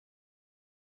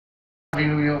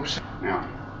New York City. Yeah.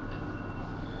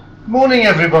 Morning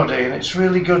everybody, and it's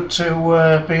really good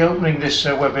to be opening this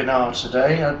webinar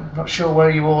today. I'm not sure where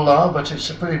you all are, but it's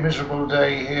a pretty miserable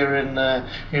day here in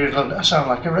London. I sound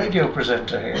like a radio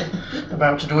presenter here,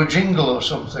 about to do a jingle or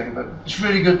something, but it's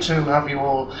really good to have you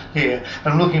all here.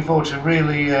 I'm looking forward to a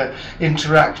really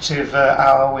interactive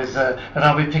hour with, and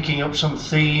I'll be picking up some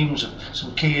themes,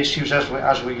 some key issues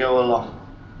as we go along.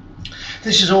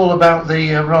 This is all about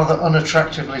the rather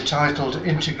unattractively titled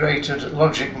Integrated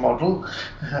Logic Model,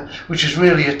 which is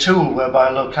really a tool whereby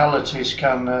localities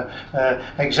can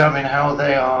examine how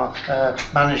they are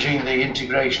managing the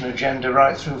integration agenda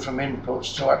right through from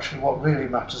inputs to actually what really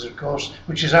matters, of course,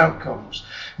 which is outcomes.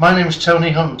 My name is Tony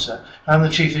Hunter. I'm the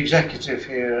Chief Executive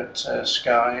here at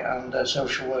SCIE and a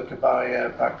social worker by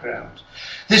background.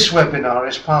 This webinar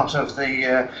is part of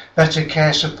the Better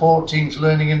Care Support Teams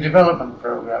Learning and Development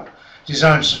Programme,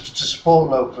 designed to support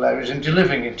local areas in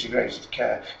delivering integrated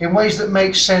care in ways that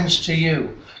make sense to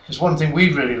you. Because one thing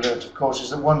we've really learned, of course, is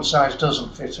that one size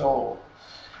doesn't fit all.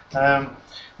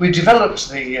 We developed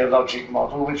the Logic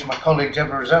Model, which my colleague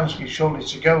Deborah Rosansky is shortly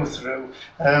to go through,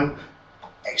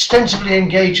 extensively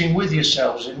engaging with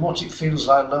yourselves in what it feels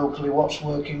like locally, what's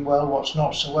working well, what's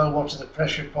not so well, what are the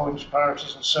pressure points,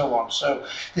 priorities and so on. So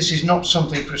this is not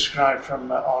something prescribed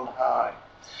from on high.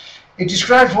 It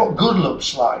describes what good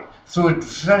looks like through a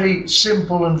very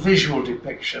simple and visual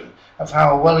depiction of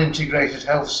how a well-integrated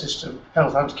health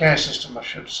and care system, I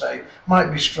should say, might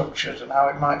be structured and how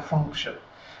it might function,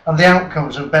 and the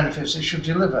outcomes and benefits it should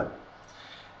deliver.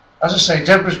 As I say,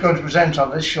 Deborah's going to present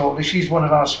on this shortly. She's one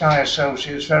of our SCIE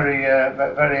associates,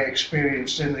 very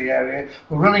experienced in the area.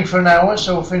 We're running for an hour,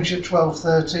 so we'll finish at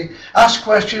 12:30. Ask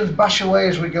questions, bash away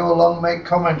as we go along, make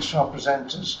comments to our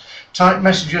presenters. Type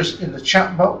messages in the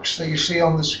chat box that you see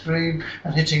on the screen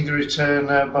and hitting the return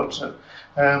button.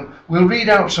 We'll read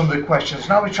out some of the questions.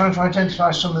 Now we're trying to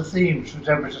identify some of the themes for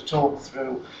Deborah to talk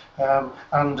through.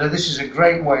 This is a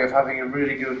great way of having a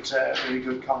really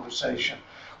good conversation.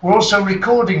 We're also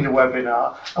recording the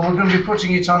webinar, and we're going to be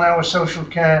putting it on our Social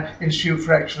Care Institute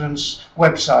for Excellence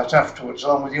website afterwards,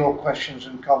 along with your questions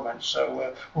and comments.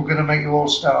 So we're going to make you all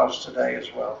stars today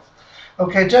as well.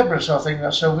 Okay, Deborah, so I think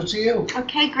that's over to you.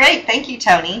 Okay, great. Thank you,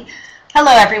 Tony.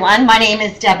 Hello, everyone. My name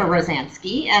is Deborah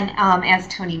Rosansky, and as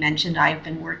Tony mentioned, I've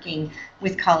been working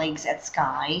with colleagues at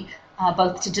SCIE,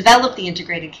 both to develop the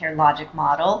Integrated Care Logic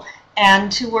Model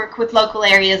and to work with local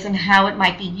areas and how it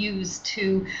might be used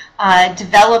to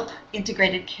develop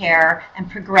integrated care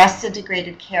and progress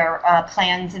integrated care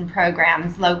plans and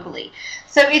programs locally.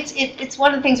 So it's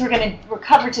one of the things we're going to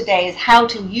cover today is how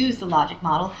to use the Logic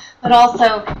Model, but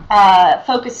also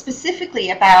focus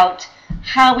specifically about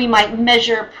how we might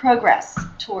measure progress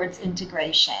towards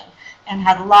integration and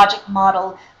how the Logic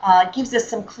Model gives us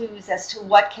some clues as to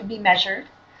what can be measured,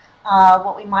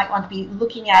 what we might want to be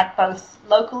looking at both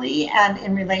locally and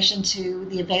in relation to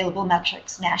the available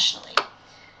metrics nationally.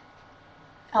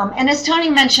 And as Tony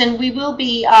mentioned, we will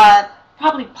be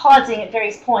probably pausing at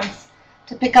various points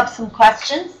to pick up some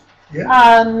questions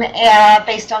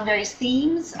based on various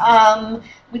themes.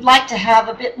 We'd like to have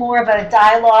a bit more of a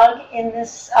dialogue in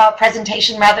this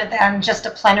presentation rather than just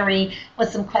a plenary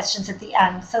with some questions at the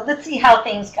end. So let's see how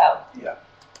things go. Yeah.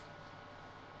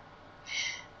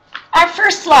 Our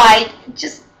first slide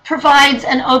just provides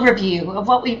an overview of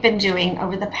what we've been doing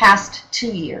over the past 2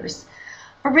 years.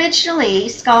 Originally,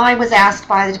 SCIE was asked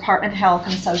by the Department of Health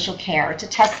and Social Care to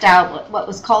test out what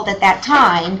was called at that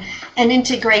time an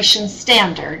integration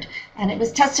standard. And it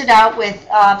was tested out with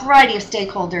a variety of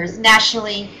stakeholders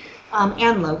nationally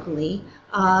and locally,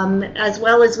 as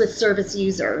well as with service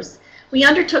users. We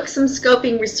undertook some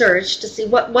scoping research to see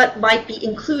what might be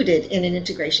included in an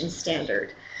integration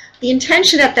standard. The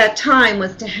intention at that time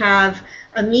was to have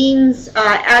a means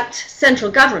at central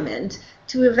government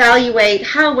to evaluate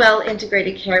how well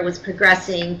integrated care was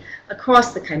progressing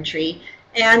across the country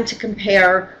and to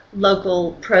compare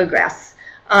local progress.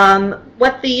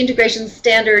 What the integration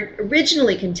standard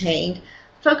originally contained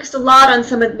focused a lot on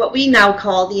some of what we now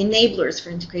call the enablers for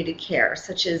integrated care,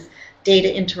 such as data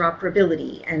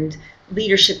interoperability and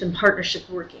leadership and partnership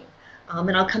working.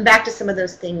 And I'll come back to some of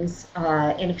those things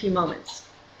in a few moments.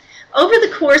 Over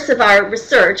the course of our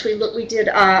research, we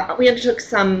undertook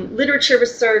some literature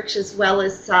research as well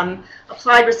as some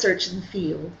applied research in the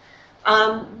field.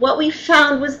 What we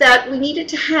found was that we needed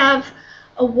to have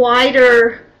a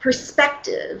wider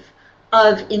perspective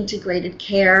of integrated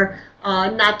care,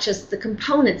 not just the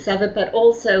components of it, but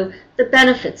also the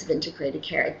benefits of integrated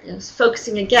care,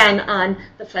 focusing again on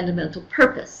the fundamental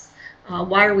purpose.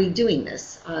 Why are we doing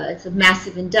this? It's a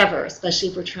massive endeavor, especially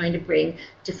if we're trying to bring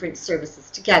different services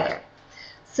together.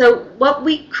 So what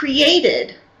we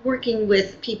created, working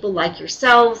with people like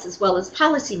yourselves as well as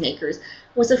policymakers,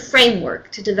 was a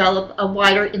framework to develop a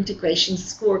wider integration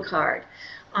scorecard.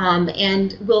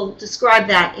 And we'll describe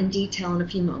that in detail in a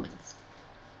few moments.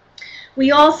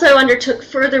 We also undertook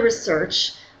further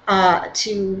research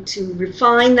to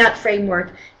refine that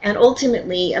framework, and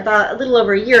ultimately, about a little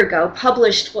over a year ago,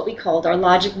 published what we called our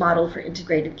Logic Model for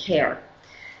Integrated Care.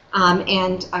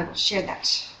 And I will share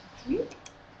that with you.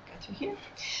 Go through here.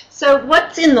 So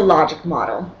what's in the Logic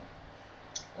Model?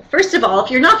 Well, first of all,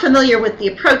 if you're not familiar with the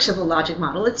approach of the Logic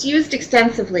Model, it's used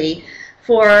extensively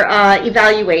for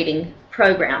evaluating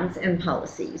programs and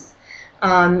policies.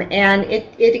 And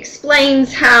it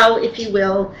explains how, if you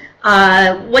will,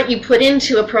 what you put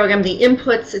into a program, the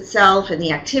inputs itself and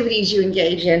the activities you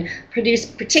engage in, produce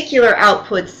particular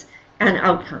outputs and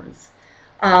outcomes.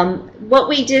 What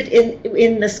we did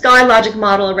in the SCIE Logic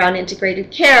Model around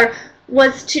integrated care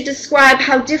was to describe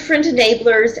how different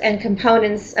enablers and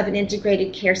components of an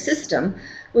integrated care system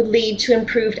would lead to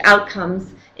improved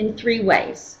outcomes in 3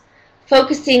 ways: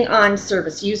 focusing on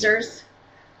service users,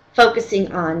 focusing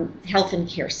on health and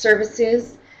care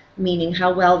services, meaning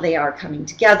how well they are coming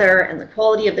together and the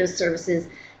quality of those services,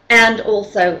 and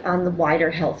also on the wider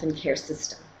health and care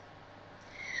system.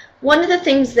 One of the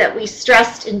things that we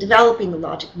stressed in developing the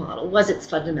Logic Model was its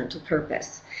fundamental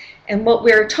purpose. And what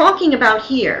we're talking about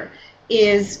here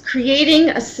is creating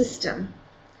a system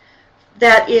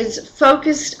that is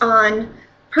focused on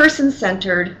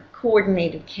person-centered,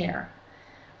 coordinated care.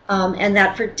 And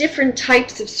that for different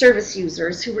types of service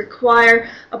users who require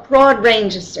a broad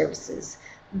range of services,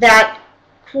 that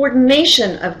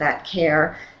coordination of that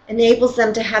care enables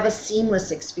them to have a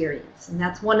seamless experience. And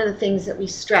that's one of the things that we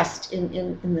stressed in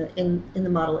the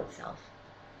model itself.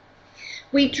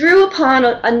 We drew upon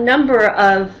a number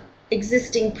of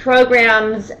existing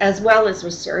programs as well as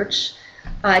research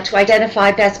to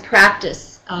identify best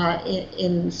practice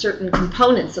in certain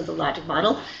components of the Logic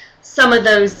Model. Some of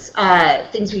those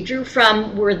things we drew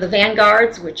from were the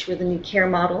vanguards, which were the new care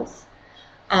models,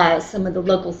 some of the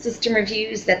local system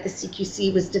reviews that the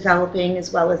CQC was developing,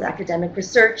 as well as academic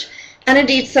research, and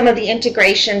indeed some of the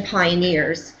integration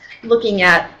pioneers, looking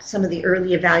at some of the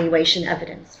early evaluation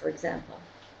evidence, for example.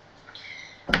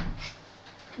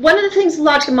 One of the things the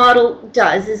Logic Model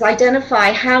does is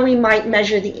identify how we might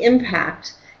measure the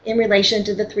impact in relation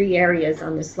to the 3 areas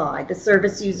on this slide: the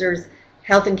service users,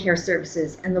 health and care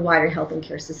services, and the wider health and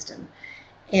care system.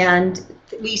 And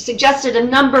we suggested a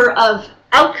number of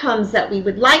outcomes that we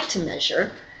would like to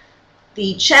measure.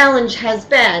 The challenge has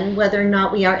been whether or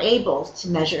not we are able to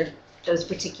measure those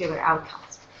particular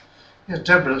outcomes. Yeah,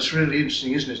 Deborah, that's really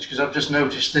interesting, isn't it? Because I've just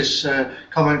noticed this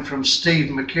comment from Steve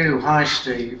McHugh. Hi,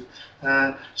 Steve.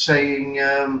 Saying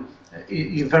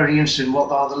you're very interested in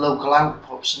what are the local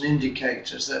outputs and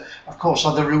indicators that, of course,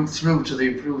 are the route through to the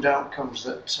improved outcomes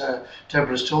that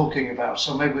Deborah's talking about.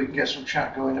 So maybe we can get some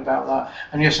chat going about that.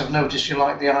 And yes, I've noticed you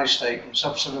like the I statements.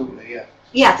 Absolutely, yeah.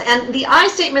 Yes, and the I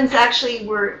statements actually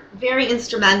were very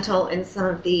instrumental in some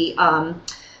of the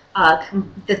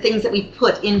things that we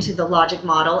put into the Logic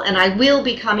Model. And I will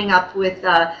be coming up with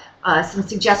some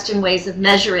suggestion ways of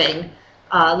measuring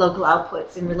local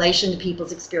outputs in relation to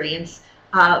people's experience,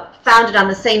 founded on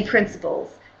the same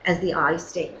principles as the I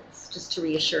statements, just to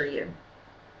reassure you.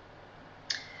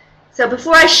 So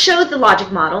before I show the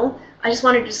Logic Model, I just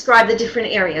wanted to describe the different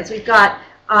areas. We've got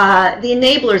the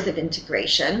enablers of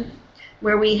integration,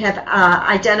 where we have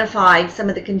identified some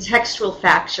of the contextual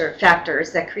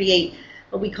factors that create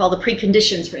what we call the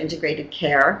preconditions for integrated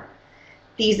care.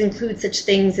 These include such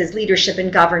things as leadership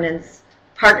and governance,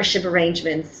 partnership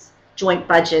arrangements, joint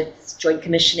budgets, joint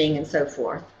commissioning, and so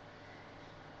forth.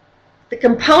 The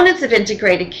components of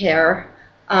integrated care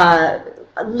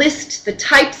list the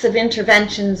types of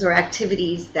interventions or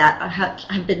activities that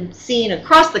have been seen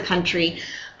across the country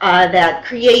that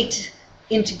create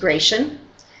integration,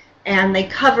 and they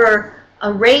cover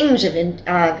a range of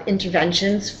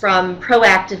interventions, from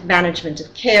proactive management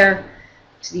of care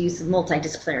to the use of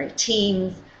multidisciplinary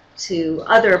teams to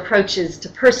other approaches to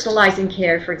personalizing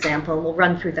care, for example. We'll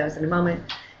run through those in a moment.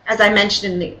 As I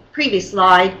mentioned in the previous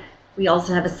slide, we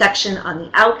also have a section on the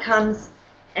outcomes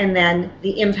and then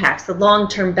the impacts, the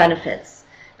long-term benefits.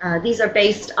 These are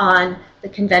based on the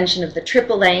convention of the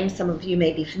triple aim. Some of you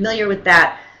may be familiar with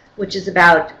that, which is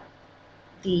about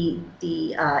the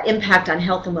impact on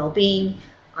health and well-being,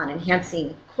 on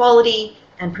enhancing quality,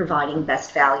 and providing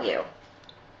best value.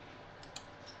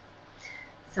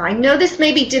 So I know this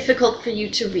may be difficult for you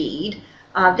to read.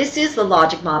 This is the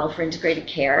Logic Model for Integrated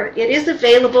Care. It is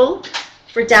available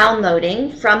for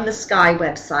downloading from the SCIE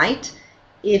website.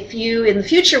 If you, in the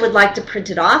future, would like to print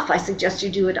it off, I suggest you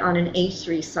do it on an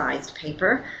A3 sized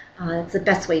paper. It's the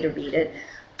best way to read it.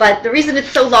 But the reason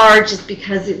it's so large is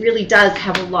because it really does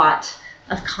have a lot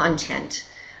of content.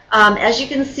 As you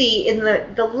can see in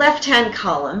the left-hand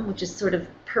column, which is sort of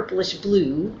purplish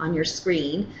blue on your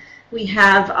screen, we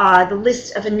have the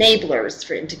list of enablers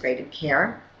for integrated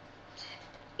care.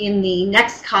 In the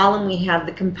next column, we have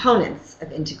the components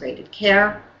of integrated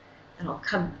care, and I'll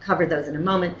cover those in a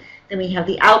moment. Then we have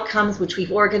the outcomes, which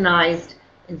we've organized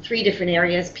in 3 different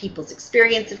areas: people's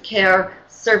experience of care,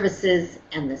 services,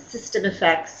 and the system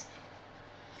effects.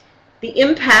 The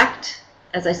impact,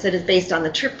 as I said, is based on the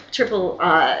triple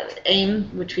aim,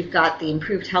 which we've got: the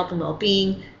improved health and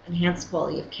well-being, enhanced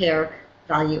quality of care,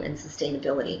 value, and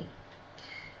sustainability.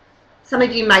 Some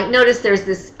of you might notice there's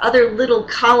this other little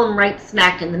column right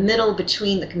smack in the middle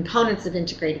between the components of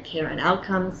integrated care and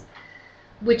outcomes,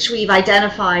 which we've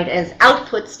identified as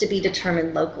outputs to be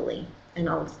determined locally. And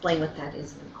I'll explain what that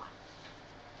is in a moment.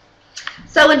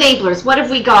 So enablers, what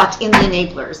have we got in the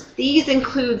enablers? These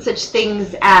include such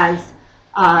things as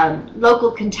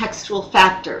local contextual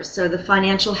factors, so the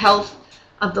financial health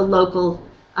of the local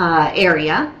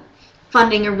area,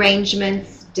 funding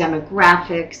arrangements,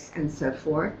 demographics, and so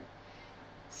forth.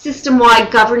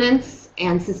 System-wide governance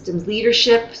and systems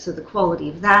leadership, so the quality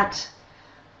of that.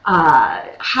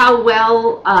 How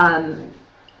well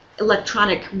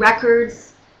electronic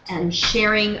records and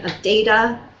sharing of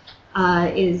data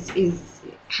is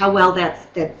how well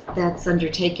that's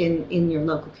undertaken in your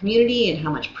local community, and how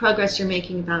much progress you're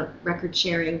making about record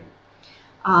sharing,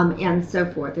 and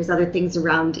so forth. There's other things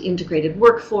around integrated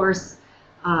workforce,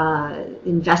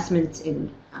 investments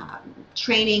in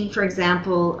training, for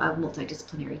example, of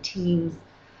multidisciplinary teams,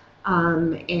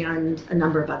 and a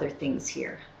number of other things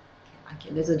here. Okay,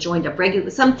 there's a joined up regular.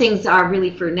 Some things are really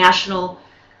for national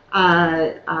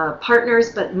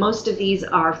partners, but most of these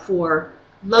are for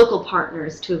local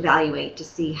partners to evaluate, to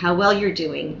see how well you're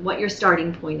doing, what your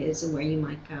starting point is, and where you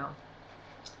might go.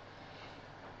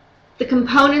 The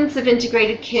components of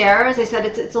integrated care, as I said,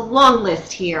 it's a long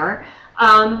list here.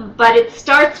 But it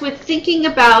starts with thinking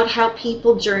about how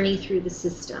people journey through the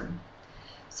system.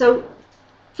 So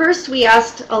first we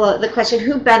asked the question,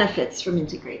 who benefits from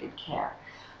integrated care?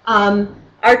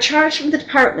 Our charge from the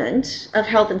Department of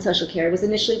Health and Social Care was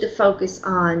initially to focus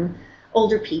on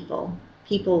older people,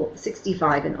 people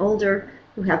 65 and older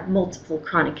who have multiple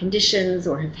chronic conditions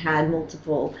or have had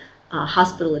multiple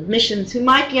hospital admissions, who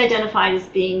might be identified as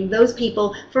being those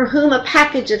people for whom a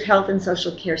package of health and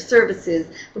social care services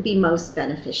would be most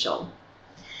beneficial.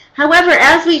 However,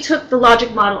 as we took the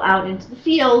Logic Model out into the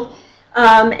field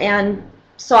and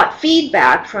sought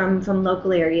feedback from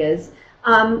local areas,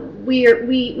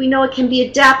 we know it can be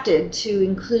adapted to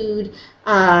include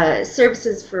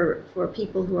services for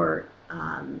people who are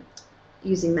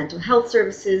using mental health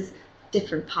services,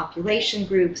 different population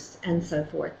groups, and so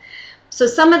forth. So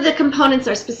some of the components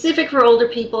are specific for older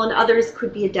people, and others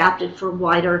could be adapted for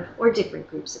wider or different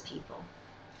groups of people.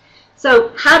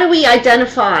 So how do we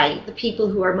identify the people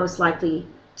who are most likely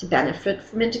to benefit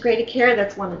from integrated care?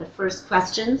 That's one of the first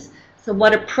questions. So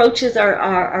what approaches are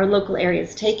our local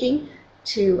areas taking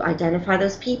to identify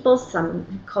those people?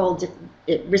 Some call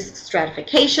it risk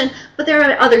stratification, but there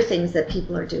are other things that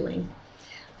people are doing.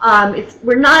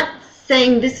 We're not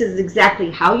saying this is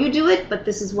exactly how you do it, but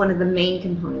this is one of the main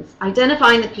components,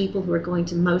 identifying the people who are going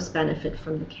to most benefit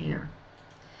from the care.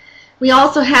 We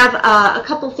also have a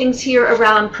couple things here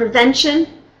around prevention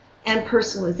and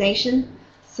personalization.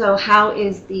 So how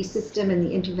is the system and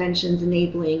the interventions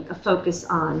enabling a focus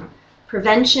on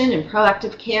prevention and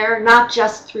proactive care, not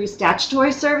just through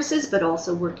statutory services, but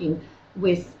also working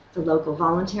with the local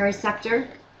voluntary sector?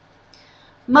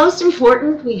 Most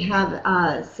important, we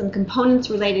have some components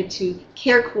related to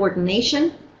care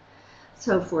coordination.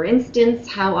 So for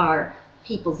instance, how are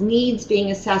people's needs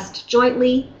being assessed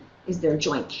jointly? Is there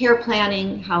joint care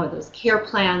planning? How are those care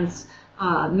plans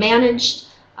managed?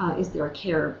 Is there a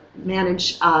care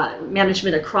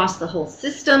management across the whole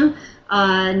system,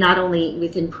 not only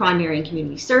within primary and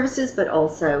community services, but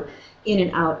also in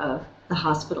and out of the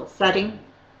hospital setting?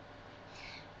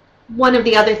 One of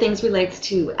the other things relates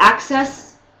to access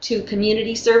to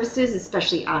community services,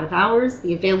 especially out of hours,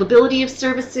 the availability of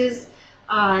services,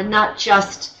 not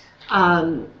just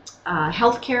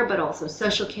health care, but also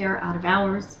social care out of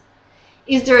hours.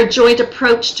 Is there a joint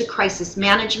approach to crisis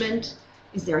management?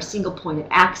 Is there a single point of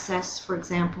access, for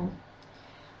example?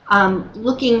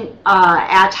 Looking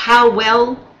at how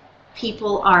well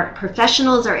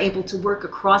professionals are able to work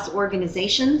across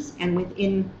organizations and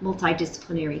within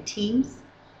multidisciplinary teams.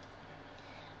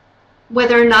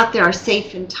 Whether or not there are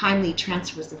safe and timely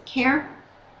transfers of care,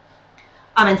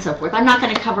 and so forth. I'm not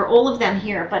going to cover all of them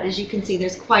here, but as you can see,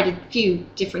 there's quite a few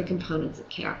different components of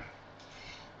care.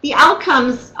 The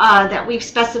outcomes that we've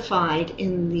specified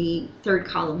in the third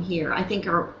column here, I think,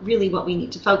 are really what we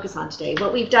need to focus on today.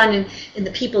 What we've done in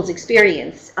the people's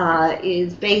experience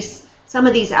is base some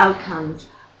of these outcomes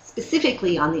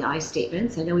specifically on the I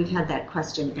statements. I know we've had that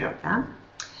question about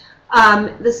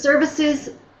that. The services,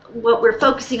 what we're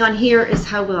focusing on here is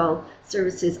how well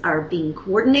services are being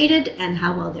coordinated and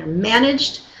how well they're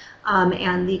managed,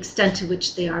 and the extent to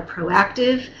which they are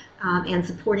proactive and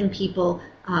supporting people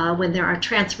when there are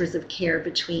transfers of care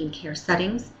between care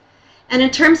settings. And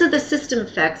in terms of the system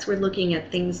effects, we're looking at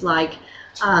things like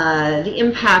the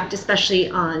impact, especially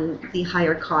on the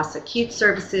higher cost acute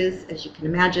services. As you can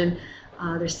imagine,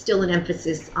 there's still an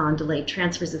emphasis on delayed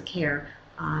transfers of care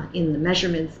in the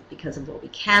measurements because of what we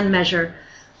can measure.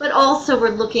 But also we're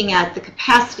looking at the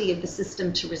capacity of the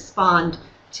system to respond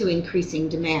to increasing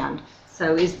demand.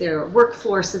 So is there a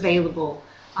workforce available,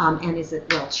 and is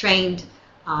it well trained,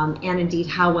 and indeed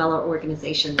how well are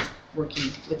organizations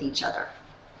working with each other.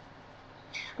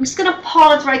 I'm just going to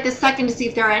pause right this second to see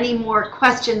if there are any more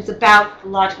questions about the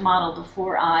logic model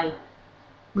before I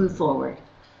move forward.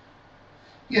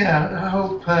 Yeah, I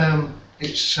hope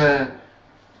it's kind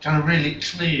of really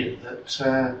clear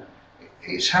that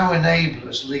it's how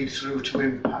enablers lead through to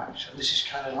impact. And this is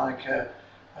kind of like a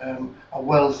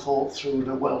well thought through and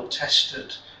a well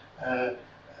tested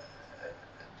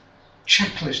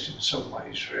checklist in some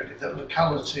ways, really. That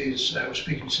localities, I was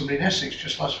speaking to somebody in Essex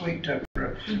just last week,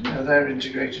 Deborah, their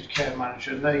integrated care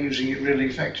manager, and they're using it really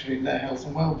effectively in their health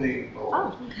and well-being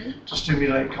board to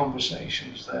stimulate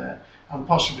conversations there, and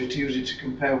possibly to use it to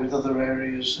compare with other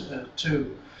areas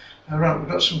too. Right, we've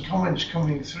got some comments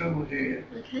coming through here.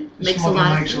 Okay. This model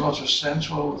makes a lot of sense.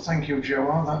 Well, thank you,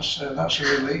 Joanne. That's a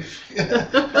relief. Is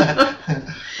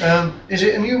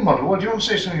it a new model? What do you want to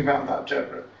say something about that,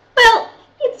 Deborah? Well,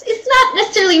 it's not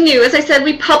necessarily new. As I said,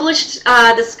 we published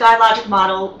the SCIE Logic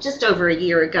Model just over a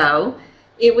year ago.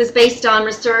 It was based on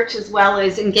research as well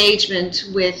as engagement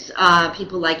with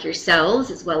people like yourselves,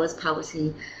 as well as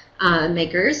policy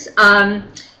makers.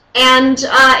 And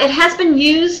it has been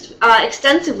used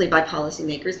extensively by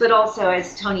policymakers, but also,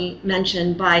 as Tony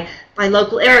mentioned, by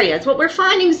local areas. What we're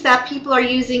finding is that people are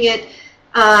using it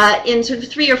in sort of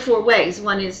 3 or 4 ways.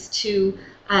 One is to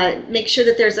make sure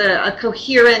that there's a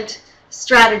coherent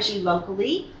strategy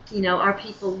locally. You know, are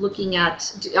people looking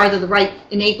at, are there the right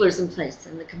enablers in place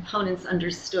and the components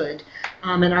understood?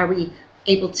 And are we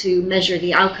able to measure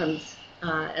the outcomes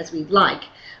as we'd like?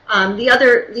 The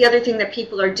other thing that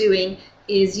people are doing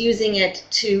is using it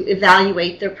to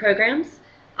evaluate their programs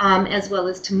as well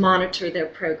as to monitor their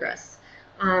progress.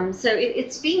 So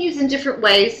it's being used in different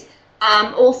ways.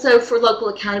 Also for local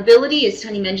accountability, as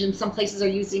Tony mentioned, some places are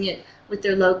using it with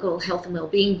their local health and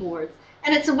well-being boards.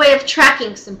 And it's a way of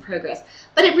tracking some progress.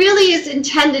 But it really is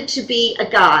intended to be a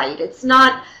guide. It's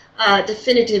not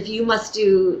definitive, you must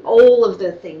do all of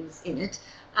the things in it.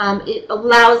 It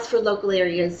allows for local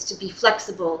areas to be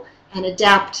flexible and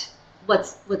adapt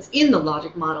what's in the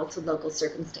logic model to local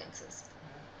circumstances.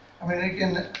 I mean,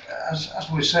 again, as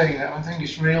we're saying that, I think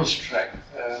it's real strength.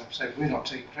 So we're not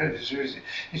taking credit.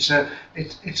 It's a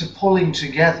pulling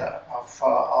together of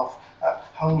a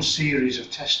whole series of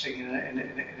testing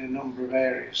in a number of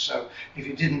areas. So if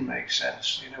it didn't make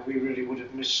sense, you know, we really would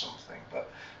have missed something. But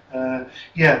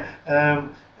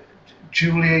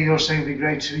Julia, you're saying it'd be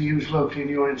great to use locally in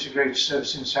your integrated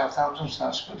service in Southampton, so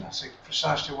that's good. That's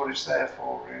precisely what it's there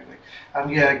for, really. And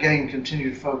yeah, again,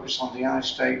 continued focus on the I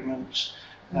statements.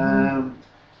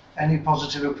 Any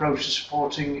positive approach to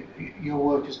supporting your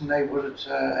work as an enabler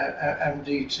at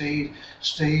MDT,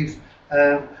 Steve?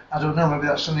 I don't know, maybe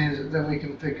that's something that we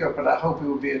can pick up, but I hope it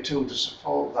will be a tool to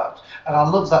support that. And I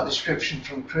love that description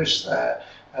from Chris there.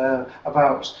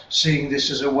 About seeing this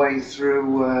as a way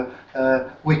through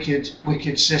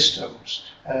wicked systems.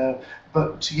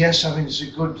 But yes, I mean, it's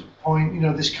a good point. You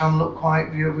know, this can look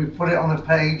quite, you know, we put it on a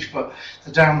page, but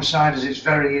the downside is it's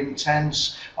very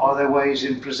intense. Are there ways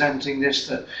in presenting this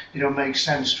that, you know, make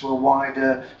sense to a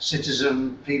wider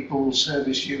citizen, people,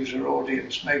 service user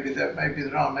audience? Maybe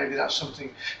there are. Maybe that's something,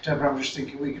 Deborah, I'm just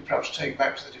thinking we could perhaps take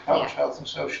back to the Department of Health and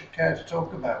Social Care to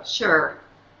talk about. Sure,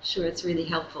 it's really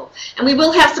helpful. And we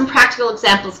will have some practical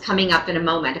examples coming up in a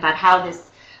moment about how this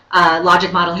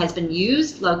logic model has been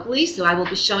used locally, so I will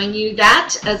be showing you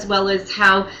that, as well as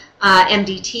how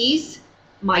MDTs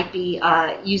might be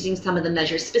using some of the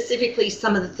measures, specifically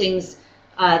some of the things,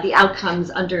 the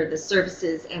outcomes under the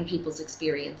services and people's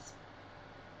experience.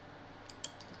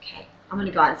 Okay, I'm going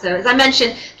to go on. So as I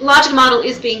mentioned, the logic model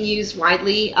is being used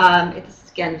widely. It's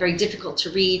again, very difficult to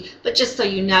read, but just so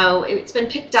you know, it's been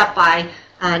picked up by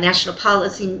national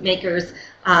policy makers,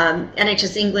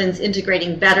 NHS England's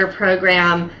Integrating Better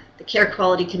program, the Care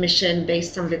Quality Commission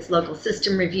based some of its local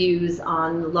system reviews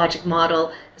on the Logic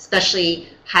Model, especially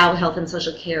how health and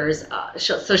social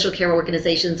care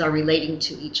organizations are relating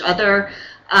to each other.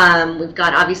 We've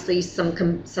got obviously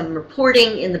some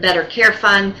reporting in the Better Care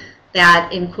Fund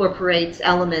that incorporates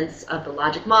elements of the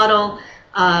Logic Model.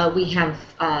 We have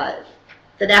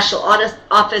the National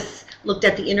Office looked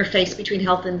at the interface between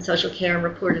health and social care and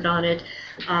reported on it.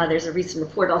 There's a recent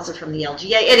report also from the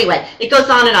LGA. Anyway, it goes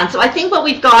on and on. So I think what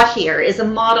we've got here is a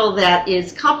model that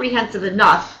is comprehensive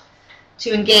enough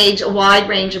to engage a wide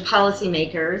range of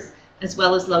policymakers as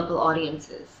well as local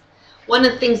audiences. One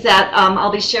of the things that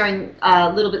I'll be sharing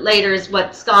a little bit later is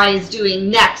what SCIE is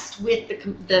doing next with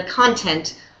the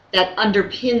content that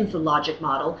underpins the Logic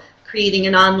Model, creating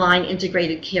an online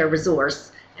integrated care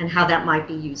resource and how that might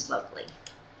be used locally.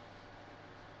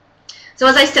 So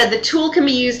as I said, the tool can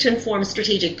be used to inform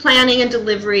strategic planning and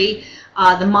delivery,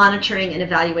 the monitoring and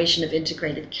evaluation of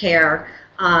integrated care.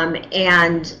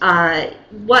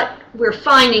 What we're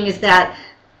finding is that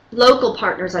local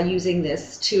partners are using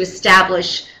this to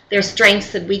establish their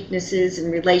strengths and weaknesses in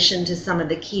relation to some of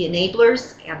the key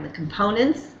enablers and the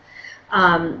components,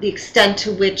 the extent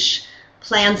to which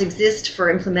plans exist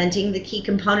for implementing the key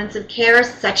components of care,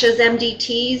 such as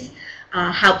MDTs,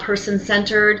 how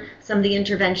person-centered some of the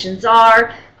interventions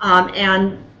are,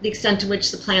 and the extent to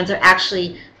which the plans are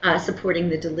actually supporting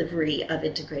the delivery of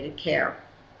integrated care.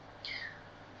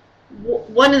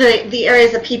 One of the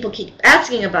areas that people keep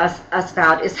asking us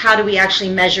about is how do we actually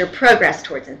measure progress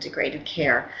towards integrated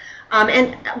care.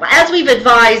 And as we've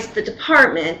advised the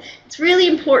department, it's really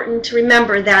important to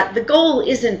remember that the goal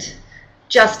isn't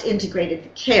just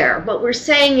integrated care. What we're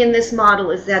saying in this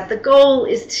model is that the goal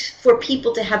is for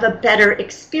people to have a better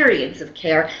experience of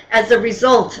care as a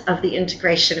result of the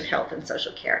integration of health and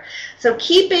social care. So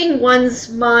keeping one's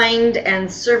mind and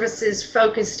services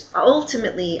focused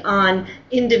ultimately on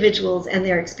individuals and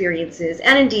their experiences,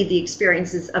 and indeed the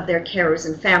experiences of their carers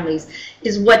and families,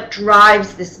 is what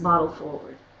drives this model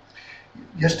forward.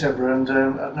 Yes, Deborah, and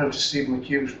I've noticed Stephen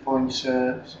McHugh's point,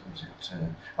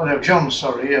 John,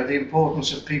 sorry, the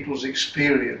importance of people's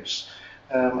experience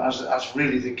as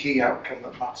really the key outcome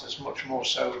that matters, much more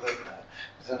so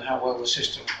than how well the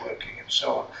system's working and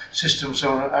so on. Systems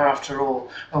are after all,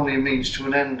 only a means to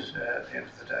an end at the end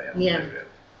of the day. Yeah. Really.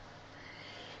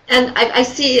 And I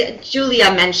see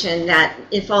Julia mentioned that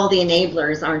if all the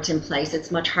enablers aren't in place, it's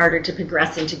much harder to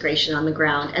progress integration on the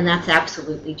ground, and that's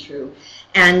absolutely true.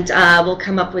 And we'll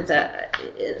come up with a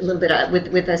little bit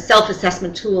with a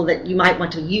self-assessment tool that you might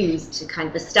want to use to kind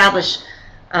of establish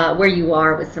where you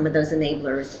are with some of those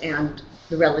enablers and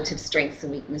the relative strengths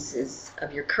and weaknesses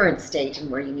of your current state and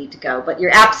where you need to go. But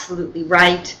you're absolutely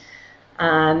right.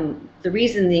 The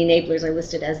reason the enablers are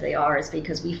listed as they are is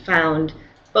because we found,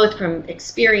 both from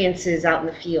experiences out in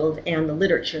the field and the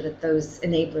literature, that those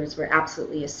enablers were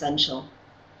absolutely essential.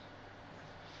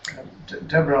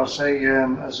 Deborah, I'll say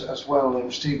as well,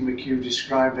 Stephen McHugh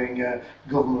describing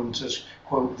government as,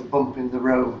 quote, the bump in the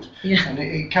road. Yeah. And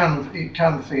it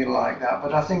can feel like that,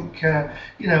 but I think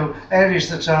areas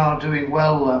that are doing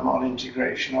well on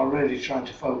integration are really trying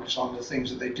to focus on the things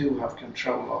that they do have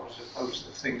control of, as opposed to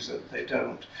the things that they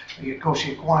don't. Of course,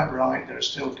 you're quite right, there are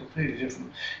still completely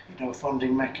different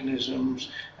funding mechanisms,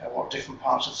 what different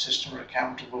parts of the system are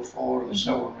accountable for, and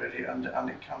so on, really, and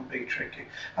it can be tricky.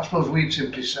 I suppose we'd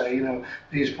simply say,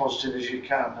 be as positive as you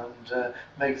can and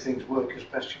make things work as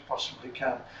best you possibly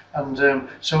can. And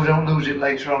so we don't lose it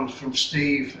later on from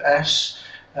Steve S.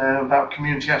 About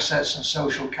community assets and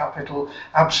social capital.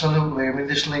 Absolutely. I mean,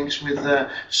 this links with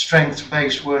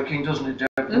strength-based working, doesn't it,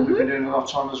 Deborah? Mm-hmm. We've been doing a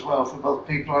lot on as well for both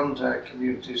people and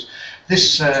communities.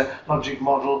 This Logic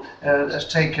Model has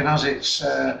taken as its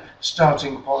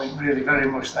starting point really very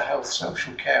much the health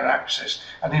social care axis,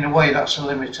 and in a way that's a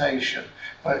limitation.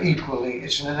 But equally,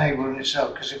 it's an enabler in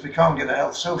itself, because if we can't get the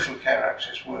health social care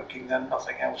axis working, then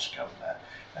nothing else can.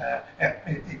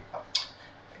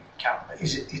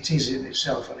 It is in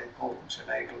itself an important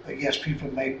enabler. But yes, people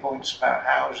have made points about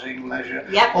housing, leisure,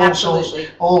 yep, all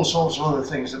sorts of other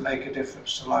things that make a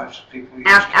difference to lives of people.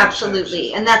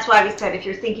 Absolutely, and that's why we said if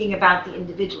you're thinking about the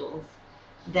individuals,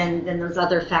 then those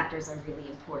other factors are really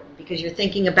important, because you're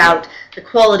thinking about the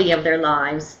quality of their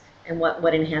lives and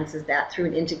what enhances that through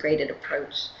an integrated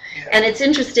approach. Yeah. And it's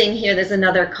interesting here, there's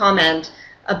another comment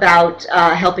about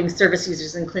helping service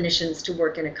users and clinicians to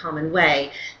work in a common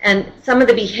way. And some of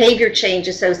the behavior change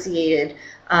associated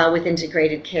with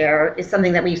integrated care is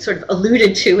something that we sort of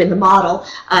alluded to in the model.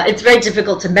 It's very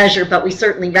difficult to measure, but we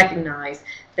certainly recognize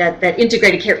that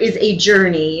integrated care is a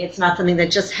journey. It's not something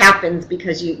that just happens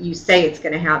because you say it's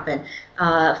going to happen.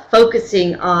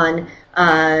 Focusing on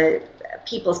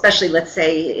people, especially let's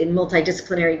say in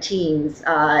multidisciplinary teams,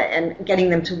 and getting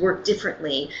them to work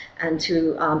differently and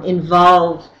to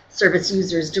involve service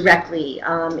users directly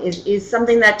is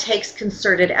something that takes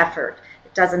concerted effort.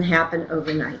 It doesn't happen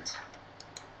overnight.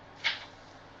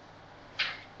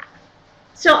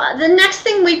 So the next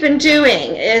thing we've been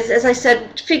doing is, as I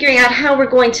said, figuring out how we're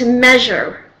going to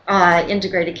measure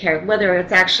integrated care, whether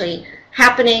it's actually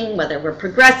happening, whether we're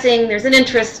progressing. There's an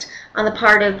interest on the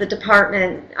part of the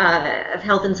Department of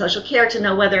Health and Social Care to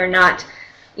know whether or not,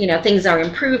 things are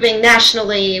improving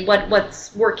nationally,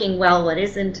 what's working well, what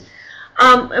isn't.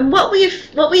 And what we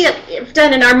have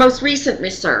done in our most recent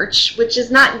research, which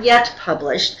is not yet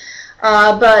published,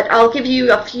 but I'll give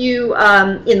you a few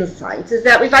insights, is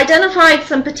that we've identified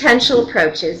some potential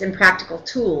approaches and practical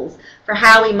tools for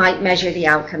how we might measure the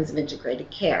outcomes of integrated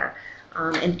care.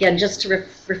 And again, just to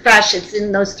refresh, it's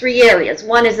in those three areas.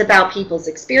 One is about people's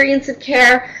experience of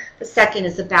care. The second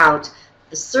is about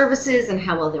the services and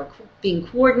how well they're being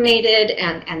coordinated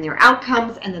and their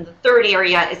outcomes. And then the third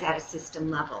area is at a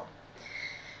system level.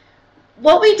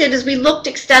 What we did is we looked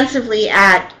extensively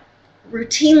at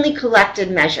routinely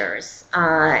collected measures,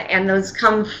 and those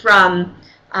come from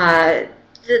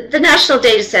the national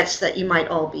data sets that you might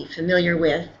all be familiar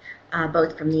with,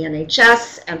 both from the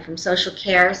NHS and from social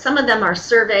care. Some of them are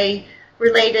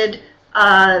survey-related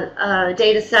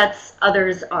data sets.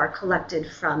 Others are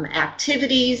collected from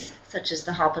activities, such as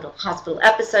the hospital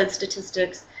episode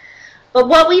statistics. But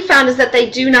what we found is that they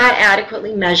do not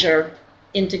adequately measure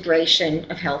integration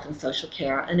of health and social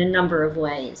care in a number of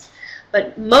ways.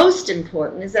 But most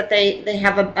important is that they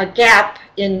have a gap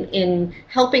in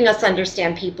helping us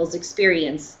understand people's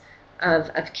experience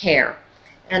of care.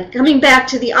 And coming back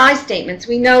to the I statements,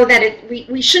 we know that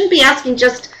we shouldn't be asking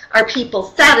just, are people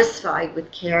satisfied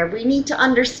with care? We need to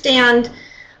understand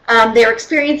their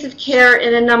experience of care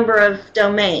in a number of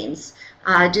domains.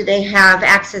 Do they have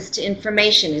access to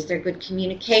information? Is there good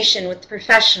communication with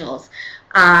professionals?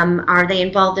 Are they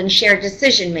involved in shared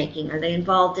decision making? Are they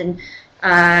involved in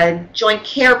joint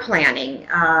care planning,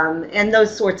 and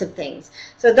those sorts of things?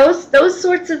 So those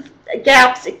sorts of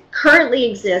gaps currently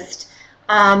exist,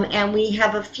 and we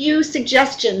have a few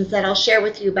suggestions that I'll share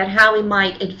with you about how we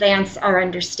might advance our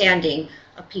understanding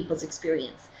of people's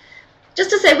experience. Just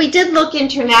to say, we did look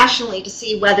internationally to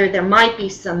see whether there might be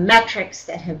some metrics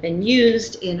that have been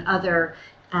used in other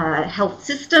health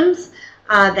systems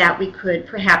that we could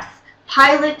perhaps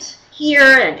pilot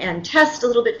here and test a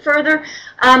little bit further.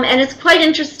 And it's quite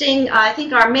interesting. I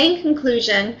think our main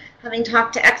conclusion, having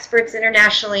talked to experts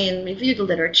internationally and reviewed the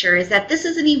literature, is that this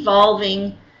is an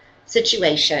evolving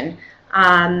situation,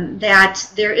 that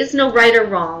there is no right or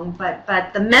wrong,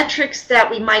 but the metrics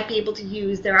that we might be able to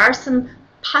use, there are some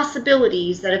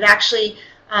possibilities that have actually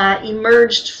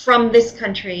emerged from this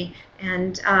country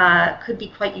and could be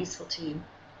quite useful to you.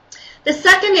 The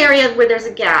second area where there's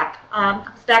a gap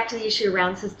comes back to the issue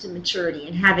around system maturity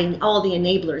and having all the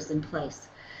enablers in place.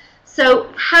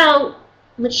 So how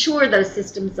mature those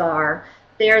systems are,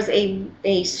 there's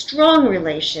a strong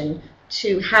relation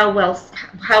to how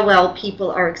well people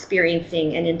are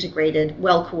experiencing an integrated,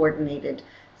 well-coordinated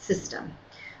system.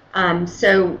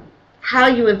 So how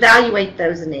you evaluate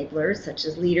those enablers, such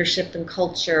as leadership and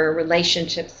culture,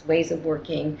 relationships, ways of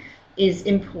working, is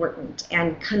important.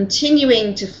 And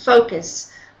continuing to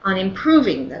focus on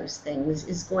improving those things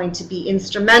is going to be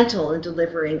instrumental in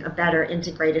delivering a better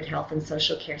integrated health and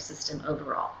social care system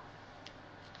overall.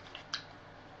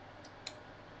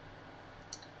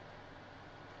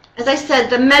 As I said,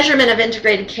 the measurement of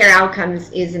integrated care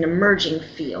outcomes is an emerging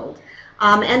field.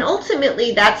 And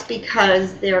ultimately, that's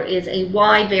because there is a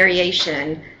wide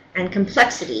variation and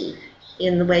complexity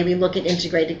in the way we look at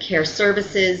integrated care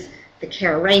services, the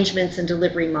care arrangements, and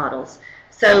delivery models.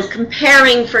 So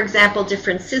comparing, for example,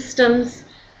 different systems,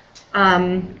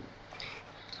 and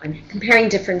comparing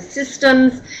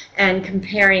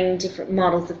different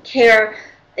models of care,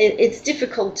 it's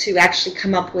difficult to actually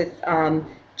come up with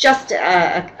just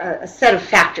a set of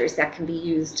factors that can be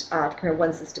used to compare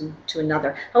one system to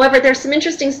another. However, there are some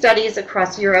interesting studies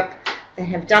across Europe that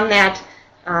have done that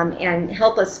and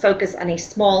help us focus on a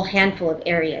small handful of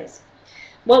areas.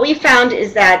 What we found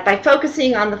is that by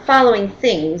focusing on the following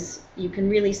things, you can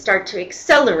really start to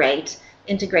accelerate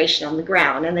integration on the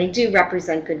ground, and they do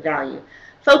represent good value.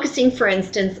 Focusing, for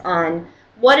instance, on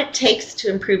what it takes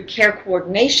to improve care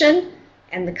coordination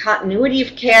and the continuity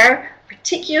of care,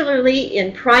 particularly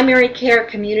in primary care,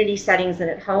 community settings, and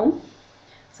at home.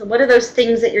 So what are those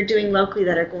things that you're doing locally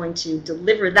that are going to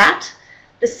deliver that?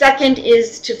 The second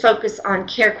is to focus on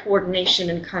care coordination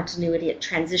and continuity at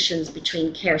transitions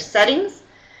between care settings.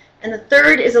 And the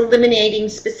third is eliminating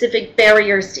specific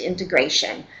barriers to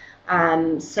integration.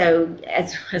 So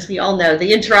as we all know,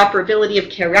 the interoperability of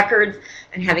care records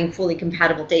and having fully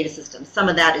compatible data systems. Some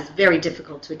of that is very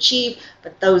difficult to achieve,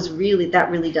 but that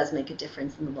really does make a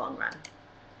difference in the long run.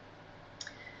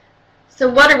 So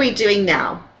what are we doing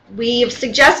now? We have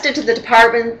suggested to the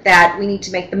department that we need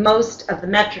to make the most of the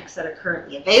metrics that are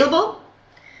currently available,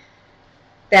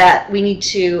 that we need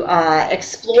to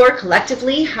explore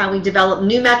collectively how we develop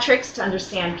new metrics to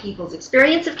understand people's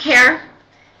experience of care,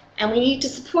 and we need to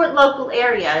support local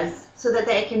areas so that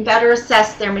they can better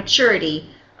assess their maturity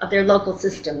of their local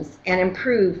systems and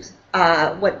improve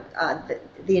the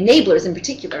enablers in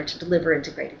particular to deliver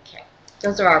integrated care.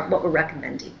 Those are what we're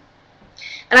recommending.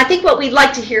 And I think what we'd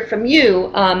like to hear from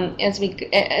you, as we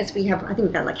have, I think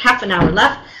we've got like half an hour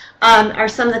left, are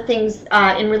some of the things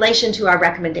in relation to our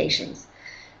recommendations.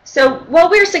 So what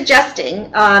we're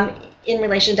suggesting in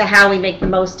relation to how we make the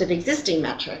most of existing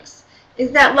metrics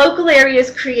is that local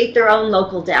areas create their own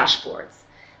local dashboards.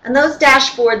 And those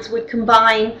dashboards would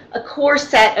combine a core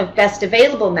set of best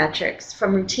available metrics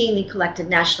from routinely collected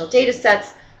national data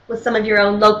sets with some of your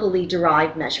own locally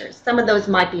derived measures. Some of those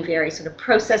might be very sort of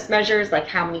process measures, like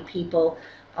how many people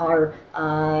are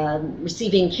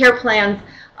receiving care plans,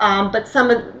 but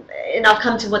and I'll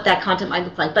come to what that content might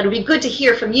look like. But it would be good to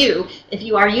hear from you, if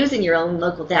you are using your own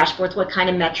local dashboards, what kind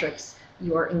of metrics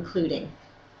you're including.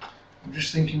 I'm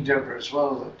just thinking, Deborah, as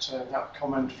well, that that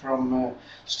comment from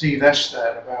Steve S.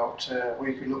 there about where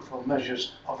you can look for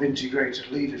measures of integrated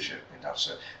leadership. I mean, that's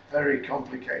a very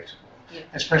complicated one, yeah.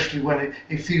 Especially when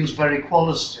it feels very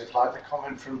qualitative, like the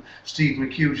comment from Steve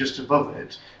McHugh just above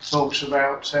it talks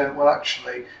about, well,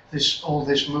 actually, all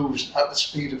this moves at the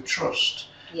speed of trust.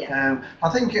 Yeah. I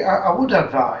think I would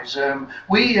advise,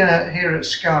 we here at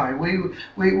SCIE,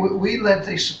 we led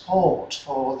the support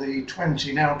for the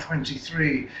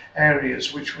 23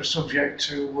 areas which were subject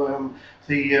to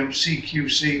the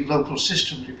CQC local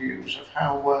system reviews of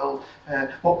how well,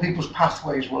 what people's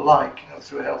pathways were like,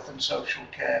 through health and social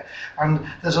care. And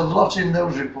there's a lot in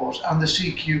those reports, and the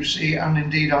CQC, and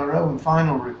indeed our own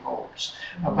final reports,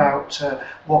 about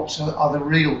what are the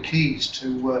real keys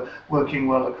to working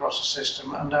well across a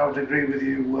system. And I would agree with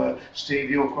you, Steve,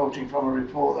 you're quoting from a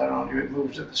report there, aren't you? It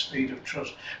moves at the speed of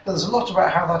trust. But there's a lot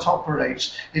about how that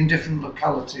operates in different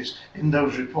localities in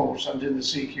those reports and in the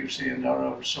CQC and our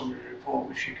own summary report,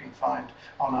 which you can find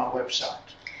on our website.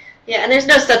 Yeah, and there's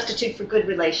no substitute for good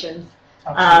relations,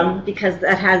 because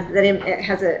it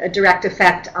has a direct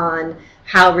effect on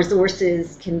how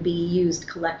resources can be used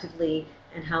collectively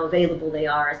and how available they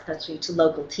are, especially to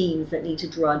local teams that need to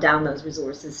draw down those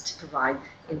resources to provide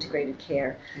integrated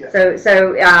care. Yeah.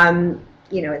 So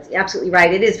it's absolutely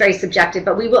right. It is very subjective,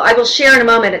 but I will share in a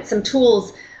moment some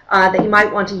tools that you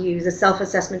might want to use, a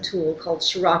self-assessment tool called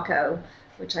Scirocco,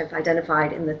 which I've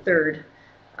identified in the third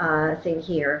thing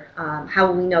here. How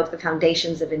will we know if the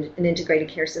foundations of an integrated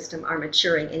care system are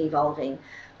maturing and evolving?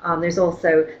 There's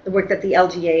also the work that the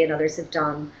LGA and others have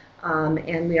done,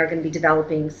 and we are going to be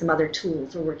developing some other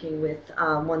tools. We're working with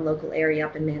one local area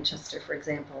up in Manchester, for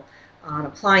example, on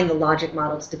applying the Logic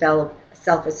Model to develop a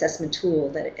self-assessment tool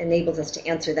that enables us to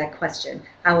answer that question.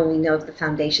 How will we know if the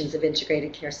foundations of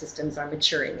integrated care systems are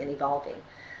maturing and evolving?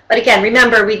 But again,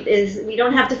 remember, we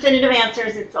don't have definitive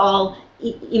answers. It's all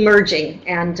emerging,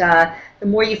 and the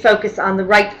more you focus on the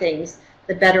right things,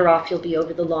 the better off you'll be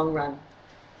over the long run.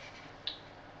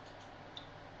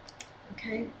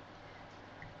 Okay.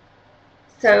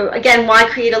 So again, why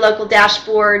create a local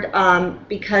dashboard?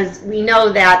 Because we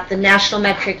know that the national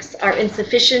metrics are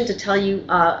insufficient to tell you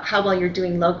how well you're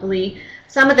doing locally.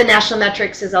 Some of the national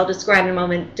metrics, as I'll describe in a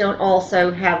moment, don't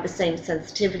also have the same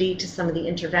sensitivity to some of the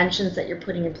interventions that you're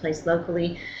putting in place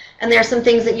locally. And there are some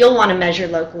things that you'll want to measure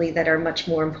locally that are much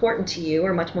more important to you,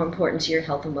 or much more important to your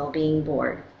Health and Wellbeing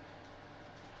Board.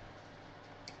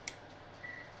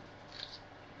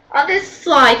 On this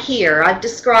slide here, I've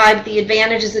described the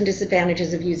advantages and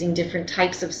disadvantages of using different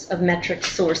types of metric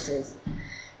sources.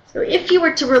 So if you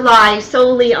were to rely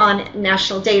solely on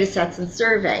national data sets and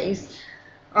surveys,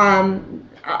 some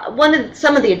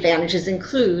of the advantages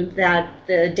include that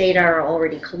the data are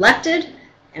already collected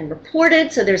and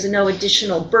reported, so there's no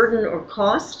additional burden or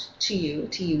cost to you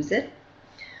to use it.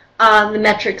 The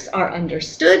metrics are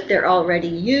understood. They're already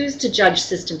used to judge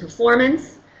system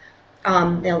performance.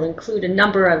 They'll include a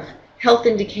number of health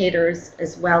indicators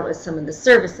as well as some of the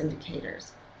service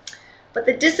indicators. But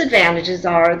the disadvantages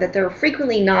are that they're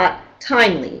frequently not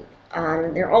timely.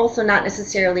 They're also not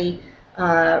necessarily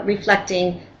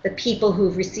reflecting the people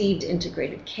who've received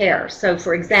integrated care. So,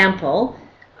 for example,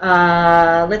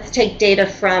 let's take data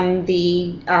from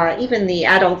even the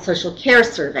Adult Social Care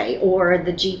Survey or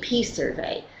the GP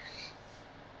survey.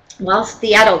 Whilst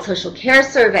the Adult Social Care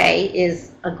Survey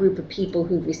is a group of people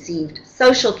who've received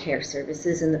social care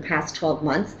services in the past 12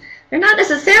 months, they're not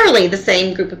necessarily the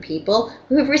same group of people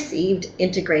who have received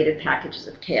integrated packages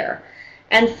of care.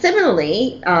 And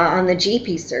similarly, on the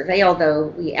GP survey,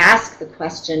 although we ask the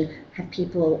question, have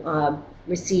people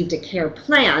received a care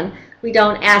plan, we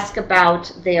don't ask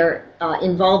about their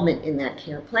involvement in that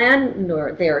care plan,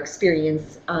 nor their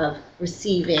experience of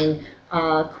receiving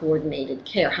coordinated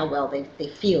care, how well they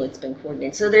feel it's been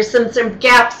coordinated. So there's some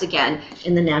gaps, again,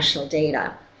 in the national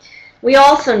data. We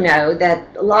also know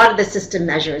that a lot of the system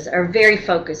measures are very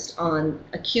focused on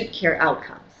acute care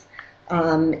outcomes,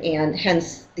 and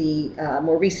hence the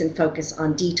more recent focus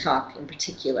on DTOC in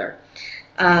particular.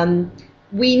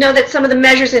 We know that some of the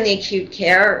measures in the acute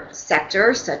care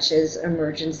sector, such as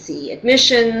emergency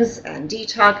admissions and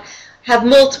DTOC, have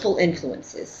multiple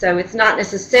influences. So it's not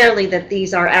necessarily that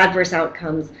these are adverse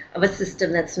outcomes of a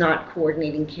system that's not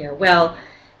coordinating care well.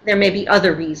 There may be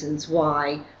other reasons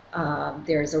why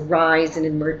there's a rise in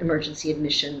emergency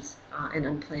admissions and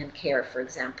unplanned care, for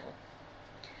example.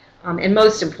 And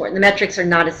most important, the metrics are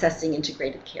not assessing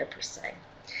integrated care per se.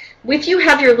 If you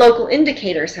have your local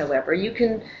indicators, however, you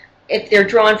can, if they're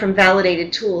drawn from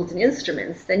validated tools and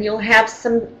instruments, then you'll have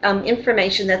some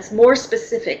information that's more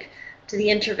specific to the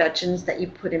interventions that you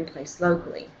put in place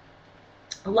locally.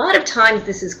 A lot of times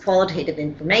this is qualitative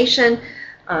information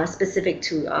specific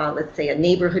to, let's say, a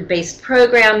neighborhood-based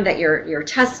program that you're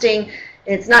testing.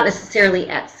 It's not necessarily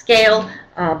at scale,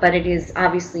 but it is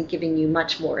obviously giving you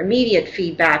much more immediate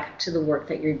feedback to the work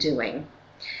that you're doing.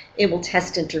 It will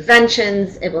test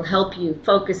interventions, it will help you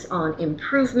focus on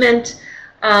improvement,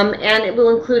 and it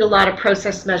will include a lot of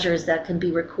process measures that can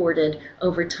be recorded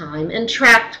over time and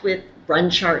tracked with run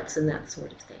charts and that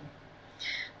sort of thing.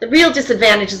 The real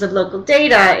disadvantages of local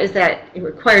data is that it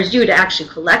requires you to actually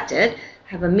collect it,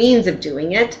 have a means of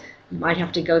doing it. You might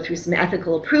have to go through some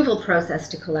ethical approval process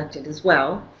to collect it as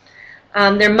well.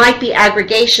 There might be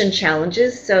aggregation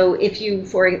challenges. So if you,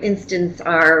 for instance,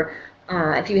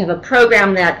 if you have a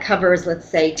program that covers, let's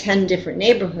say, 10 different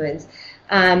neighborhoods,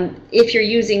 if you're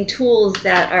using tools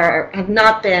that have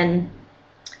not been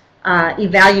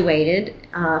evaluated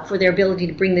for their ability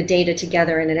to bring the data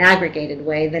together in an aggregated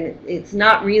way, then it's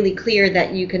not really clear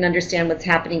that you can understand what's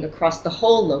happening across the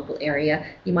whole local area.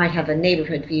 You might have a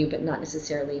neighborhood view, but not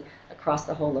necessarily across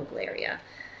the whole local area.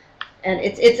 And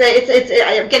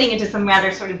I'm getting into some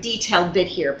rather sort of detailed bit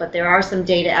here, but there are some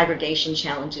data aggregation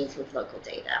challenges with local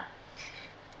data.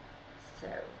 So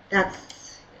that's it.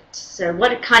 So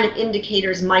what kind of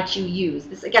indicators might you use?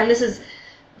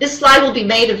 This slide will be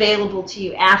made available to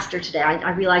you after today.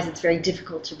 I realize it's very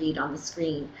difficult to read on the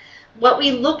screen. What we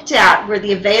looked at were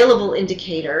the available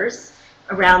indicators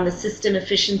around the system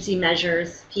efficiency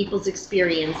measures, people's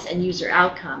experience, and user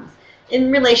outcomes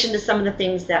in relation to some of the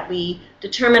things that we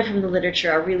determined from the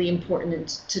literature are really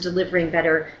important to delivering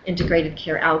better integrated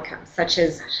care outcomes, such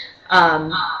as,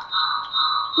 oops,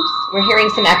 we're hearing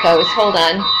some echoes. Hold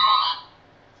on.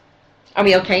 Are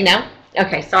we okay now?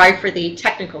 Okay, sorry for the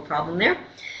technical problem there.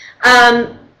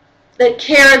 The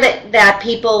care that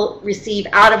people receive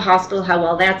out of hospital, how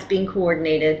well that's being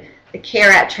coordinated, the care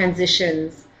at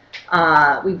transitions.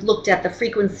 We've looked at the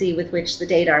frequency with which the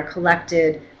data are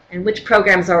collected and which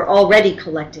programs are already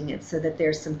collecting it so that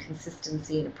there's some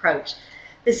consistency in approach.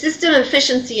 The system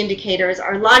efficiency indicators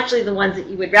are largely the ones that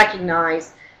you would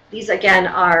recognize. These, again,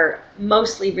 are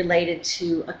mostly related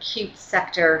to acute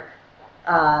sector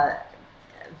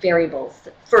variables.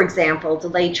 For example,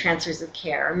 delayed transfers of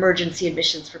care, emergency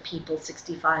admissions for people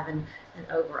 65 and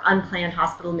over, unplanned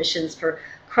hospital admissions for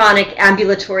chronic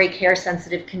ambulatory care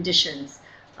sensitive conditions,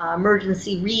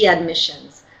 emergency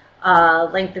readmissions,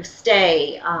 length of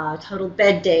stay, total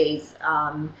bed days,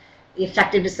 the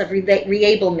effectiveness of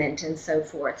reablement, and so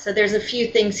forth. So there's a few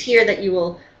things here that you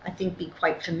will, I think, be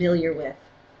quite familiar with.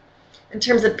 In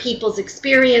terms of people's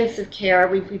experience of care,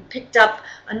 we've picked up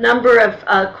a number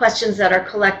of questions that are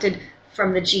collected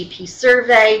from the GP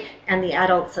survey and the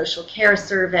Adult Social Care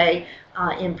Survey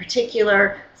in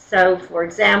particular. So, for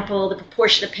example, the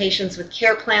proportion of patients with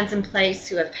care plans in place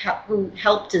who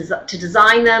helped to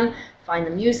design them, find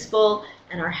them useful,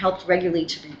 and are helped regularly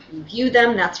to review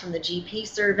them. That's from the GP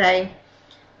survey.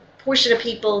 The proportion of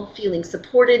people feeling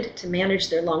supported to manage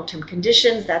their long-term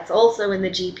conditions. That's also in the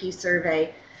GP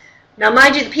survey. Now,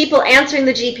 mind you, the people answering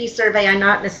the GP survey are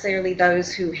not necessarily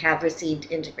those who have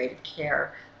received integrated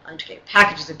care, integrated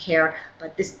packages of care,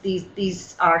 but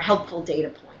these are helpful data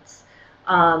points.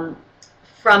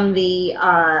 From the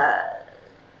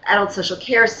adult social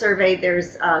care survey,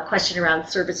 there's a question around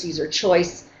service user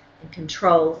choice and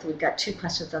control. So we've got 2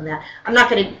 questions on that. I'm not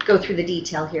going to go through the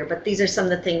detail here, but these are some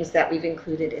of the things that we've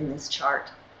included in this chart.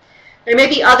 There may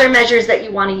be other measures that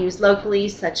you want to use locally,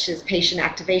 such as patient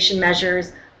activation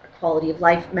measures, quality of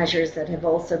life measures that have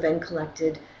also been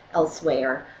collected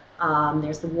elsewhere.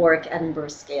 There's the Warwick-Edinburgh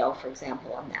scale, for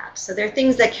example, on that. So there are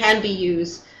things that can be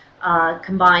used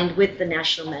combined with the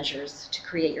national measures to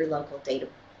create your local data,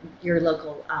 your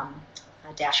local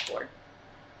dashboard.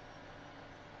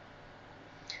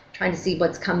 Trying to see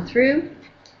what's come through.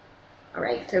 All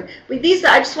right, so with these,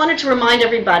 I just wanted to remind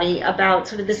everybody about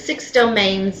sort of the 6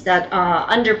 domains that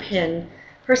underpin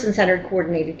person-centered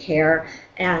coordinated care,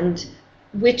 and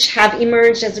which have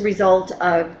emerged as a result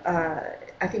of,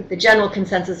 I think, the general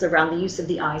consensus around the use of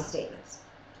the I statements.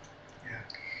 Yeah.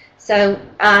 So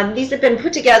these have been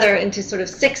put together into sort of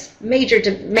 6 major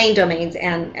main domains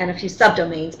and a few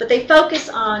subdomains, but they focus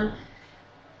on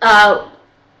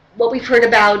what we've heard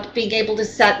about being able to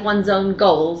set one's own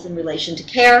goals in relation to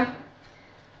care,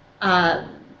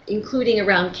 including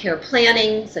around care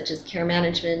planning, such as care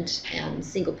management and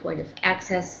single point of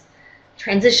access,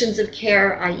 transitions of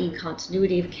care, i.e.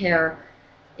 continuity of care,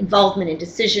 involvement in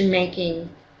decision-making,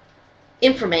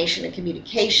 information and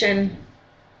communication,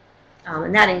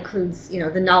 and that includes,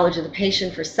 the knowledge of the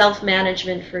patient for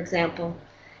self-management, for example,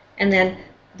 and then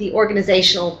the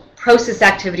organizational process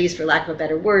activities, for lack of a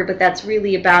better word, but that's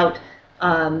really about,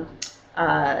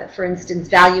 for instance,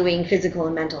 valuing physical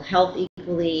and mental health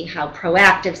equally, how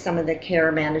proactive some of the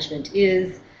care management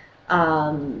is,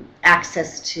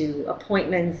 access to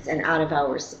appointments and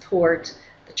out-of-hours support,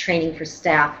 the training for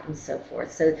staff, and so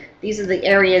forth. So these are the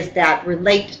areas that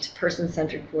relate to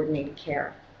person-centered coordinated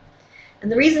care.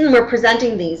 And the reason we're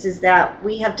presenting these is that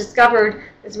we have discovered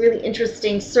this really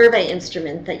interesting survey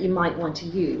instrument that you might want to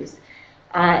use.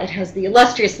 It has the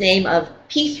illustrious name of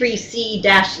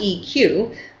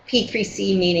P3C-EQ,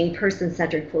 P3C meaning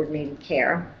person-centered coordinated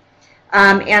care.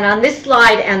 And on this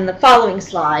slide and the following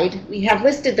slide, we have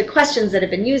listed the questions that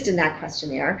have been used in that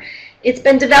questionnaire. It's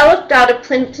been developed out of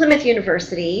Plymouth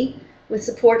University with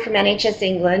support from NHS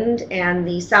England and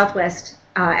the Southwest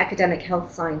Academic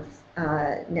Health Science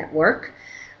Network.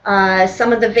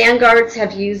 Some of the vanguards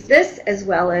have used this, as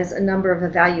well as a number of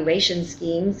evaluation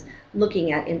schemes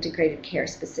looking at integrated care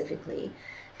specifically.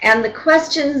 And the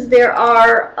questions, there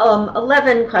are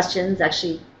 11 questions,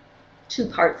 actually 2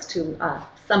 parts to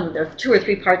there are 2 or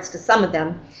 3 parts to some of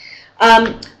them.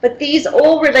 But these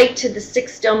all relate to the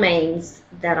 6 domains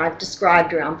that I've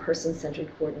described around person-centered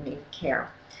coordinated care.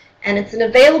 And it's an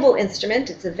available instrument.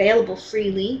 It's available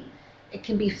freely. It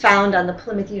can be found on the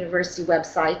Plymouth University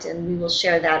website, and we will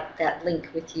share that link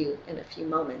with you in a few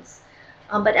moments.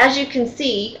 But as you can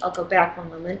see, I'll go back one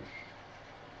moment,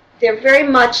 they're very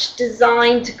much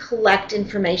designed to collect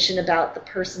information about the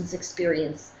person's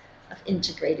experience of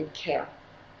integrated care.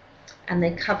 And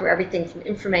they cover everything from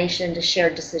information to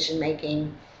shared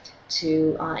decision-making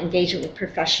to engagement with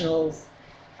professionals,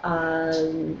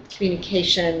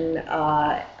 communication,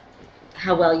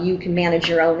 how well you can manage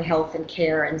your own health and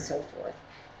care, and so forth.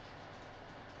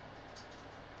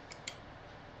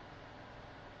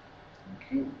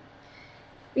 Okay.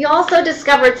 We also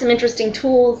discovered some interesting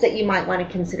tools that you might want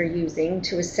to consider using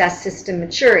to assess system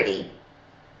maturity.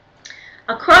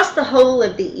 Across the whole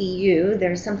of the EU,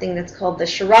 there's something that's called the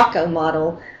SCIE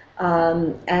Model,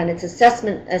 and it's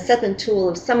an assessment tool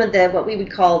of some of what we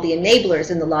would call the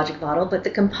enablers in the logic model, but the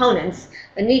components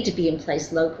that need to be in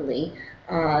place locally.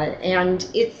 And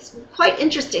it's quite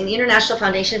interesting. The International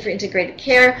Foundation for Integrated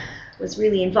Care was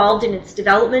really involved in its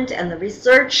development and the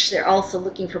research. They're also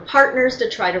looking for partners to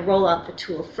try to roll out the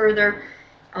tool further.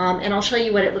 And I'll show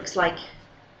you what it looks like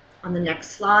on the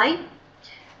next slide.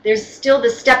 There's still the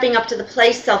Stepping Up to the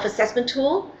Place self-assessment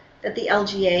tool that the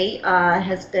LGA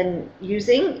has been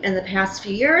using in the past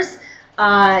few years.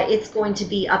 It's going to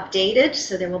be updated,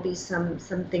 so there will be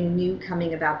something new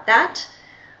coming about that.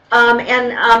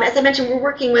 As I mentioned, we're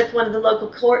working with one of the local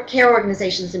care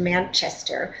organizations in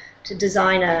Manchester to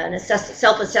design a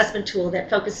self-assessment tool that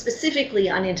focuses specifically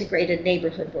on integrated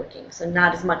neighborhood working. So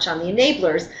not as much on the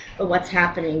enablers, but what's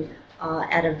happening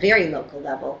at a very local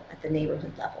level, at the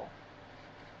neighborhood level.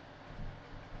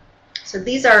 So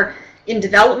these are in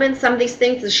development, some of these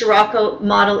things. The SCIE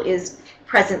model is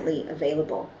presently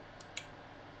available.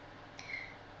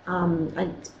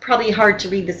 It's probably hard to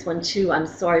read this one too, I'm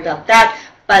sorry about that,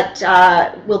 but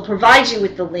we'll provide you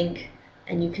with the link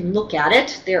and you can look at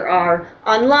it. There are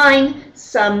online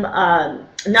some,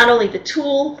 not only the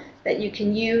tool that you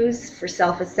can use for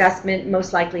self-assessment,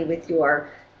 most likely with your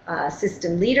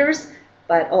system leaders,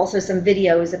 but also some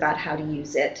videos about how to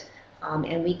use it.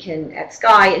 And we can, at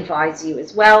SCIE, advise you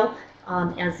as well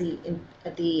as the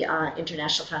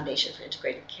International Foundation for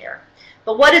Integrated Care.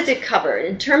 But what does it cover?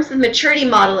 In terms of the maturity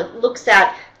model, it looks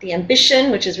at the ambition,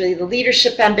 which is really the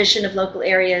leadership ambition of local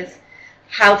areas,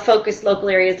 how focused local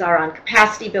areas are on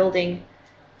capacity building,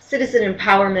 citizen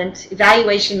empowerment,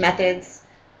 evaluation methods,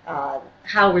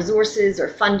 how resources or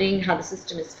funding, how the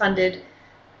system is funded,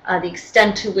 the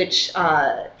extent to which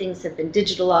things have been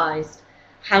digitalized,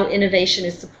 how innovation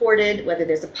is supported, whether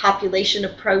there's a population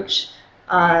approach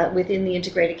within the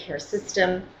integrated care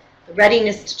system, the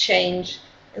readiness to change.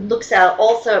 It looks at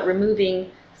also at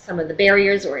removing some of the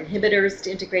barriers or inhibitors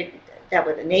to integrate that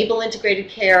would enable integrated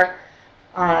care,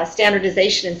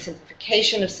 standardization and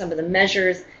simplification of some of the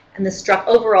measures, and the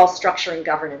overall structure and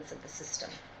governance of the system.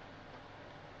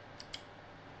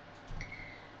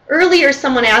 Earlier,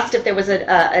 someone asked if there was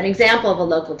an example of a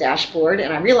local dashboard,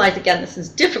 and I realize, again, this is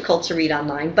difficult to read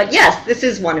online, but yes, this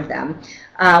is one of them.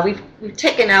 We've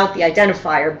taken out the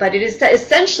identifier, but it is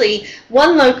essentially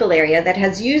one local area that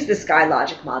has used the SCIE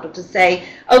Logic Model to say,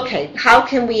 okay, how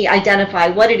can we identify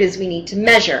what it is we need to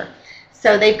measure?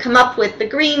 So they've come up with the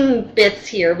green bits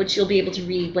here, which you'll be able to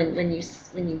read when you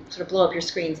sort of blow up your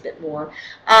screens a bit more,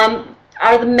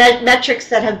 are the metrics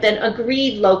that have been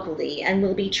agreed locally and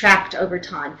will be tracked over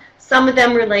time. Some of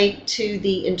them relate to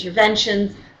the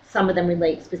interventions, some of them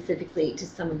relate specifically to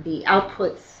some of the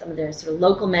outputs, some of their sort of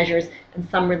local measures, and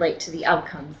some relate to the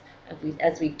outcomes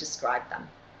as we've described them.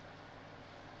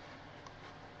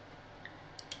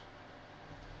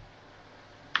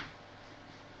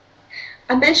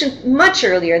 I mentioned much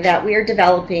earlier that we are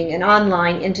developing an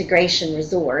online integration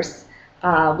resource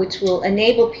which will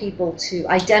enable people to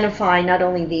identify not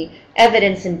only the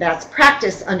evidence and best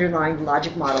practice underlying the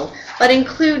logic model, but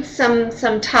include some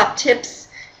top tips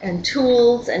and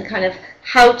tools and kind of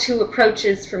how-to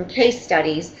approaches from case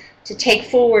studies to take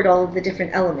forward all of the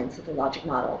different elements of the logic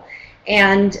model.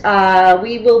 And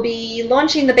we will be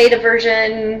launching the beta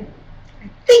version, I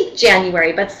think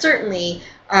January, but certainly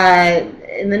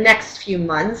in the next few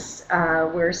months.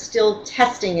 We're still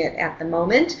testing it at the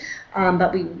moment.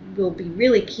 But we will be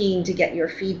really keen to get your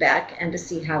feedback and to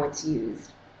see how it's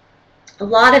used. A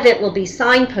lot of it will be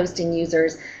signposting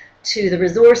users to the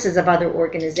resources of other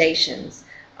organizations.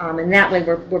 And that way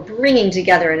we're bringing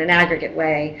together in an aggregate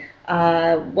way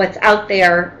what's out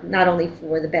there, not only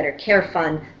for the Better Care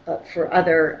Fund, but for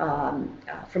other,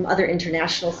 from other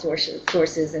international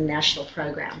sources and national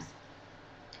programs.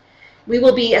 We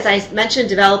will be, as I mentioned,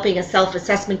 developing a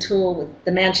self-assessment tool with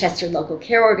the Manchester Local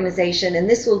Care Organization, and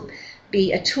this will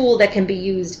be a tool that can be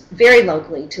used very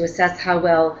locally to assess how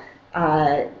well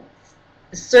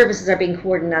services are being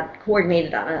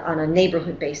coordinated on a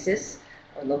neighborhood basis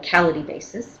or locality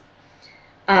basis.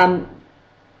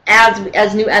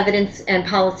 As new evidence and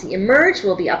policy emerge,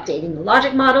 we'll be updating the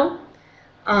logic model.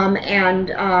 And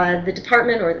the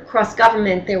department or the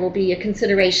cross-government, there will be a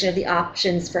consideration of the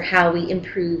options for how we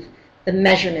improve the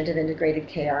measurement of integrated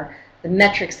care, the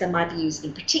metrics that might be used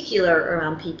in particular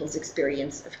around people's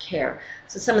experience of care.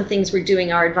 So some of the things we're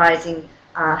doing are advising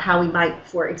how we might,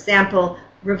 for example,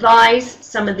 revise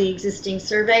some of the existing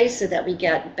surveys so that we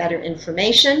get better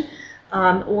information,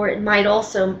 or it might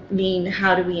also mean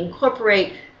how do we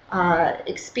incorporate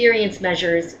experience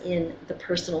measures in the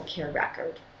personal care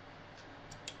record.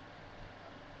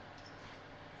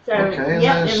 So, okay, and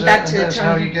yeah, that's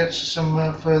how you get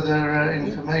some further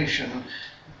information.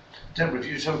 Deborah, if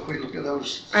you just have a quick look at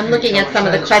those. I'm looking at some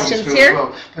of the questions here.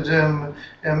 Well. But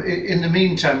in the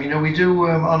meantime, we do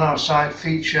on our site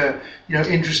feature,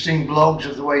 interesting blogs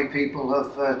of the way people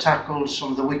have tackled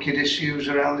some of the wicked issues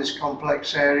around this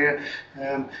complex area.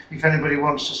 If anybody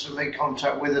wants to sort of make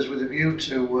contact with us with a view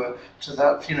to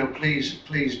that,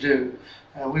 please do.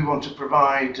 We want to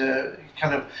provide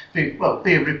be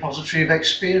a repository of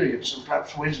experience and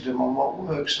perhaps wisdom on what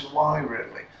works and why,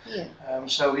 really. Yeah.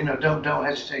 So don't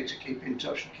hesitate to keep in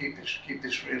touch and keep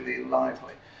this really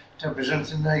lively. Deborah, is there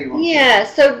anything there you want? Yeah.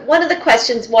 So one of the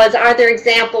questions was, are there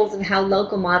examples of how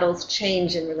local models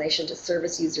change in relation to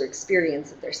service user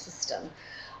experience of their system?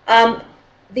 The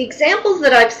examples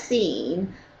that I've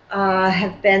seen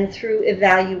have been through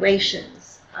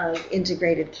evaluations of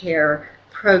integrated care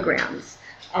programs.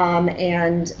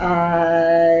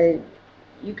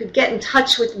 You could get in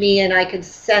touch with me and I could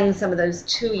send some of those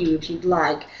to you if you'd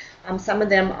like. Some of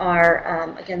them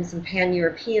are, again, some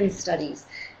pan-European studies,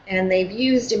 and they've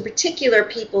used in particular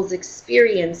people's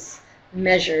experience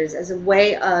measures as a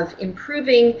way of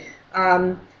improving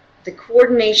the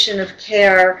coordination of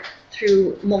care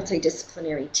through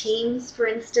multidisciplinary teams, for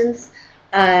instance,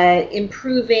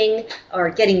 improving or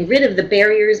getting rid of the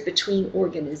barriers between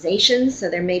organizations. So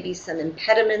there may be some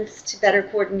impediments to better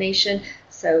coordination.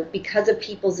 So because of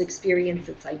people's experience,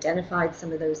 it's identified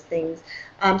some of those things.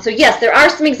 So yes, there are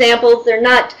some examples. They're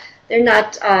not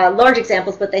large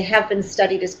examples, but they have been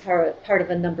studied as part of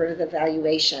a number of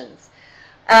evaluations.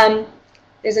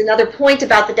 There's another point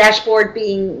about the dashboard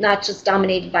being not just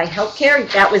dominated by healthcare.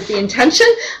 That was the intention.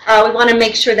 We want to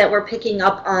make sure that we're picking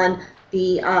up on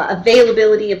the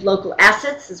availability of local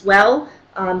assets as well.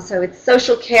 So it's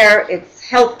social care, it's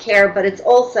health care, but it's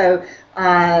also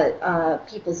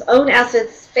people's own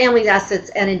assets, families'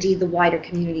 assets, and indeed the wider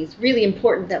community. It's really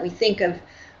important that we think of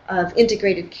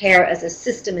integrated care as a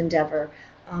system endeavor.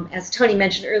 As Tony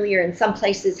mentioned earlier, in some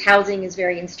places housing is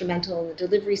very instrumental in the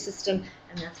delivery system,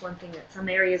 and that's one thing that some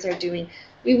areas are doing.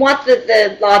 We want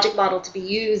the logic model to be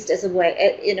used as a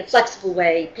way, in a flexible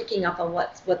way, picking up on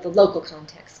what the local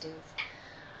context is.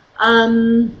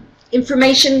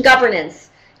 Information governance.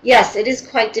 Yes, it is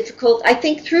quite difficult. I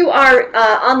think through our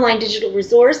online digital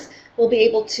resource, we'll be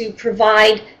able to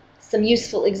provide some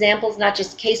useful examples, not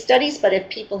just case studies, but if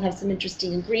people have some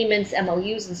interesting agreements,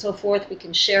 MOUs, and so forth, we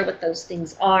can share what those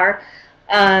things are.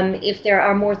 If there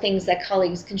are more things that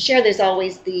colleagues can share, there's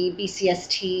always the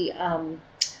BCST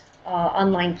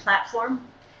online platform.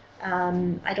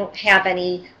 I don't have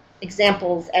any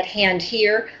examples at hand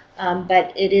here,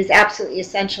 but it is absolutely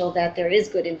essential that there is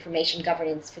good information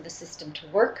governance for the system to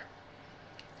work.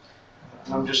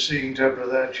 I'm just seeing Deborah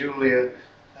there, Julia,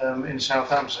 in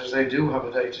Southampton says they do have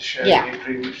a data sharing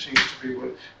agreement,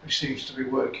 which seems to be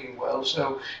working well.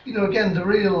 So, you know, again, the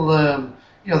real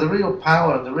the real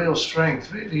power, the real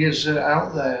strength really is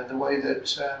out there. The way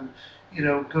that you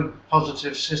know, good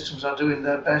positive systems are doing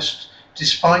their best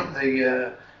despite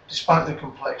the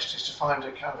complexities to find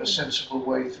a kind of a sensible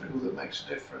way through that makes a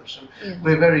difference. And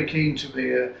we're very keen to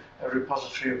be a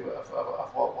repository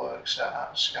of what works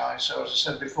at SCIE. So as I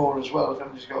said before as well, if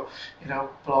anybody's got, you know,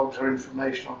 blogs or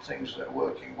information on things that are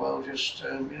working well, just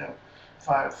you know,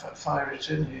 fire it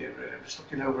in here. I'm just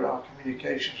looking over our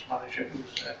communications manager,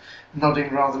 who's nodding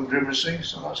rather than grimacing,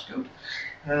 so that's good.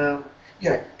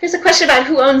 Yeah. There's a question about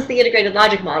who owns the integrated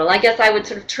logic model. I guess I would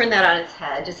sort of turn that on its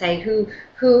head to say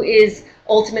who is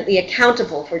ultimately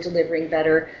accountable for delivering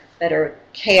better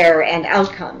care and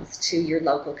outcomes to your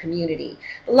local community.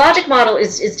 The logic model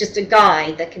is just a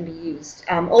guide that can be used.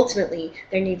 Ultimately,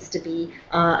 there needs to be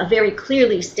a very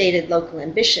clearly stated local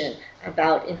ambition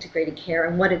about integrated care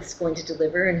and what it's going to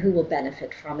deliver and who will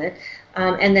benefit from it.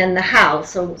 And then the how.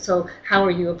 So how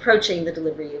are you approaching the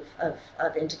delivery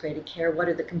of integrated care? What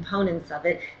are the components of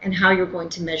it? And how you're going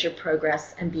to measure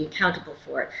progress and be accountable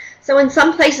for it. So in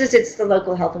some places it's the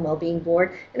local health and well-being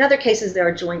board. In other cases there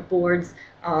are joint boards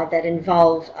that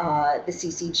involve the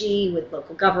CCG with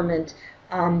local government.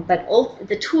 But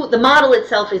the model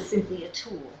itself is simply a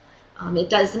tool.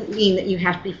 It doesn't mean that you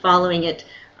have to be following it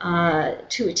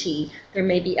to a T. There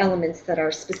may be elements that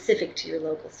are specific to your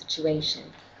local situation.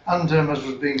 And as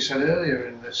was being said earlier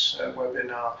in this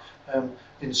webinar,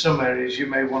 in some areas you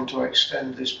may want to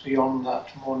extend this beyond that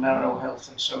more narrow health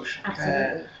and social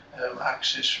care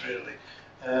axis, really.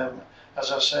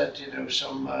 As I said, you know,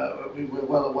 we were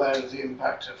well aware of the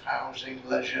impact of housing,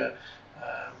 leisure,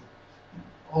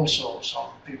 all sorts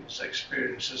on people's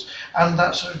experiences, and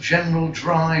that sort of general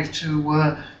drive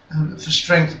to for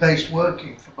strength-based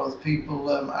working for both people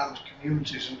and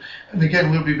communities. And again,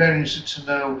 we'll be very interested to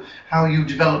know how you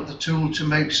develop the tool to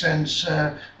make sense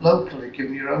locally,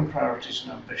 given your own priorities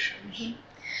and ambitions.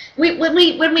 Mm-hmm.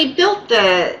 When we built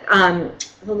the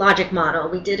logic model,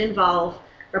 we did involve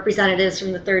representatives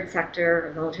from the third sector,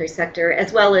 or voluntary sector,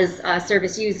 as well as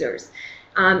service users.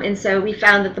 And so we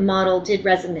found that the model did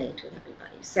resonate with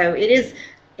everybody. So it is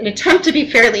an attempt to be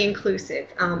fairly inclusive,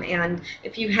 and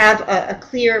if you have a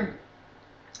clear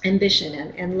ambition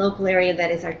and local area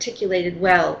that is articulated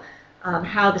well,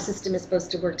 how the system is supposed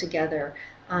to work together,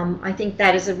 I think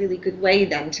that is a really good way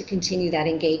then to continue that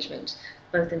engagement,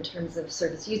 both in terms of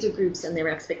service user groups and their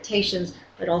expectations,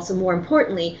 but also more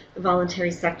importantly, the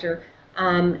voluntary sector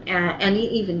and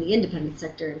even the independent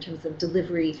sector in terms of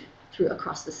delivery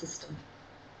across the system.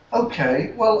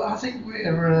 Okay, well, I think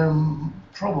we're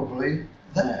probably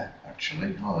there,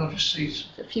 actually. Oh, I just see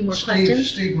a few more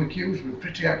questions. Steve McHugh's been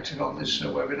pretty active on this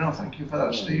webinar. Thank you for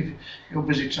that, Steve. You're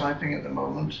busy typing at the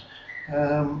moment,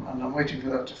 and I'm waiting for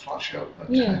that to flash up. But,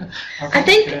 I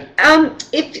think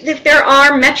if there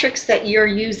are metrics that you're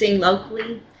using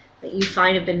locally that you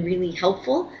find have been really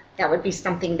helpful, that would be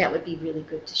something that would be really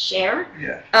good to share.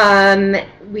 Yeah. And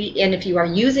if you are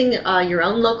using your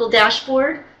own local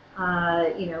dashboard,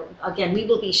 again, we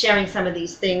will be sharing some of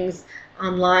these things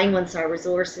online once our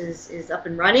resource is up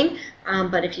and running.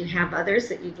 But if you have others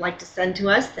that you'd like to send to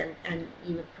us and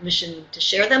you have permission to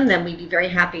share them, then we'd be very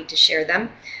happy to share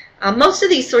them. Most of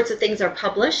these sorts of things are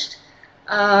published.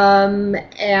 And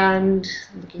I'm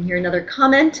looking here, another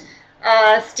comment.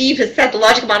 Steve has said the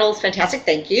logic model is fantastic.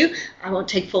 Thank you. I won't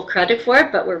take full credit for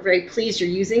it, but we're very pleased you're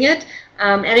using it.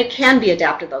 And it can be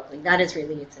adapted locally. That is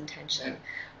really its intention.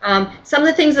 Some of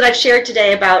the things that I've shared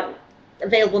today about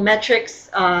available metrics,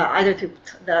 either through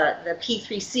the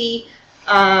P3C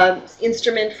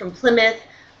instrument from Plymouth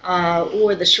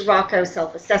or the Scirocco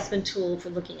self-assessment tool for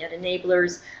looking at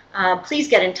enablers, please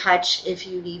get in touch if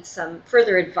you need some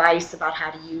further advice about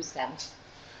how to use them.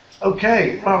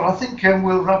 Okay, well, I think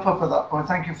we'll wrap up at that point.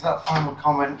 Thank you for that final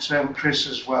comment, Chris,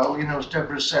 as well. As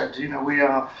Deborah said, we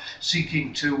are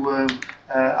seeking to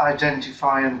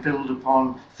identify and build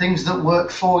upon things that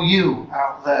work for you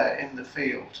out there in the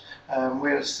field.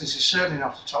 Whereas this is certainly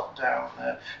not a top-down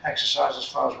exercise as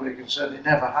far as we're concerned. It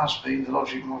never has been. The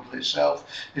logic model itself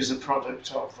is the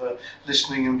product of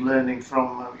listening and learning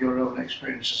from your own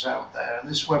experiences out there. And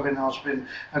this webinar has been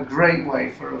a great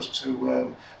way for us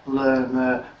to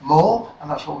learn more, and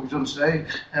that's what we've done today.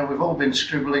 And we've all been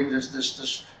scribbling.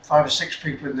 There's 5 or 6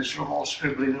 people in this room all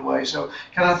scribbling away. So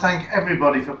can I thank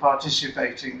everybody for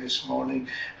participating this morning.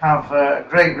 Have a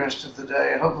great rest of the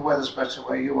day. I hope the weather's better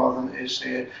where you are than it is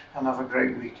here, and have a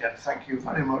great weekend. Thank you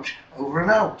very much. Over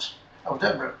and out. Oh,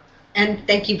 Deborah. And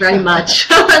thank you very much.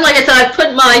 Like I said, I've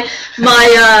put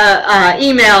my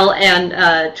email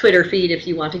and Twitter feed if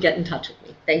you want to get in touch with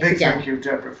me. Thanks again. Thank you,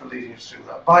 Deborah, for leading us through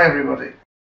that. Bye, everybody.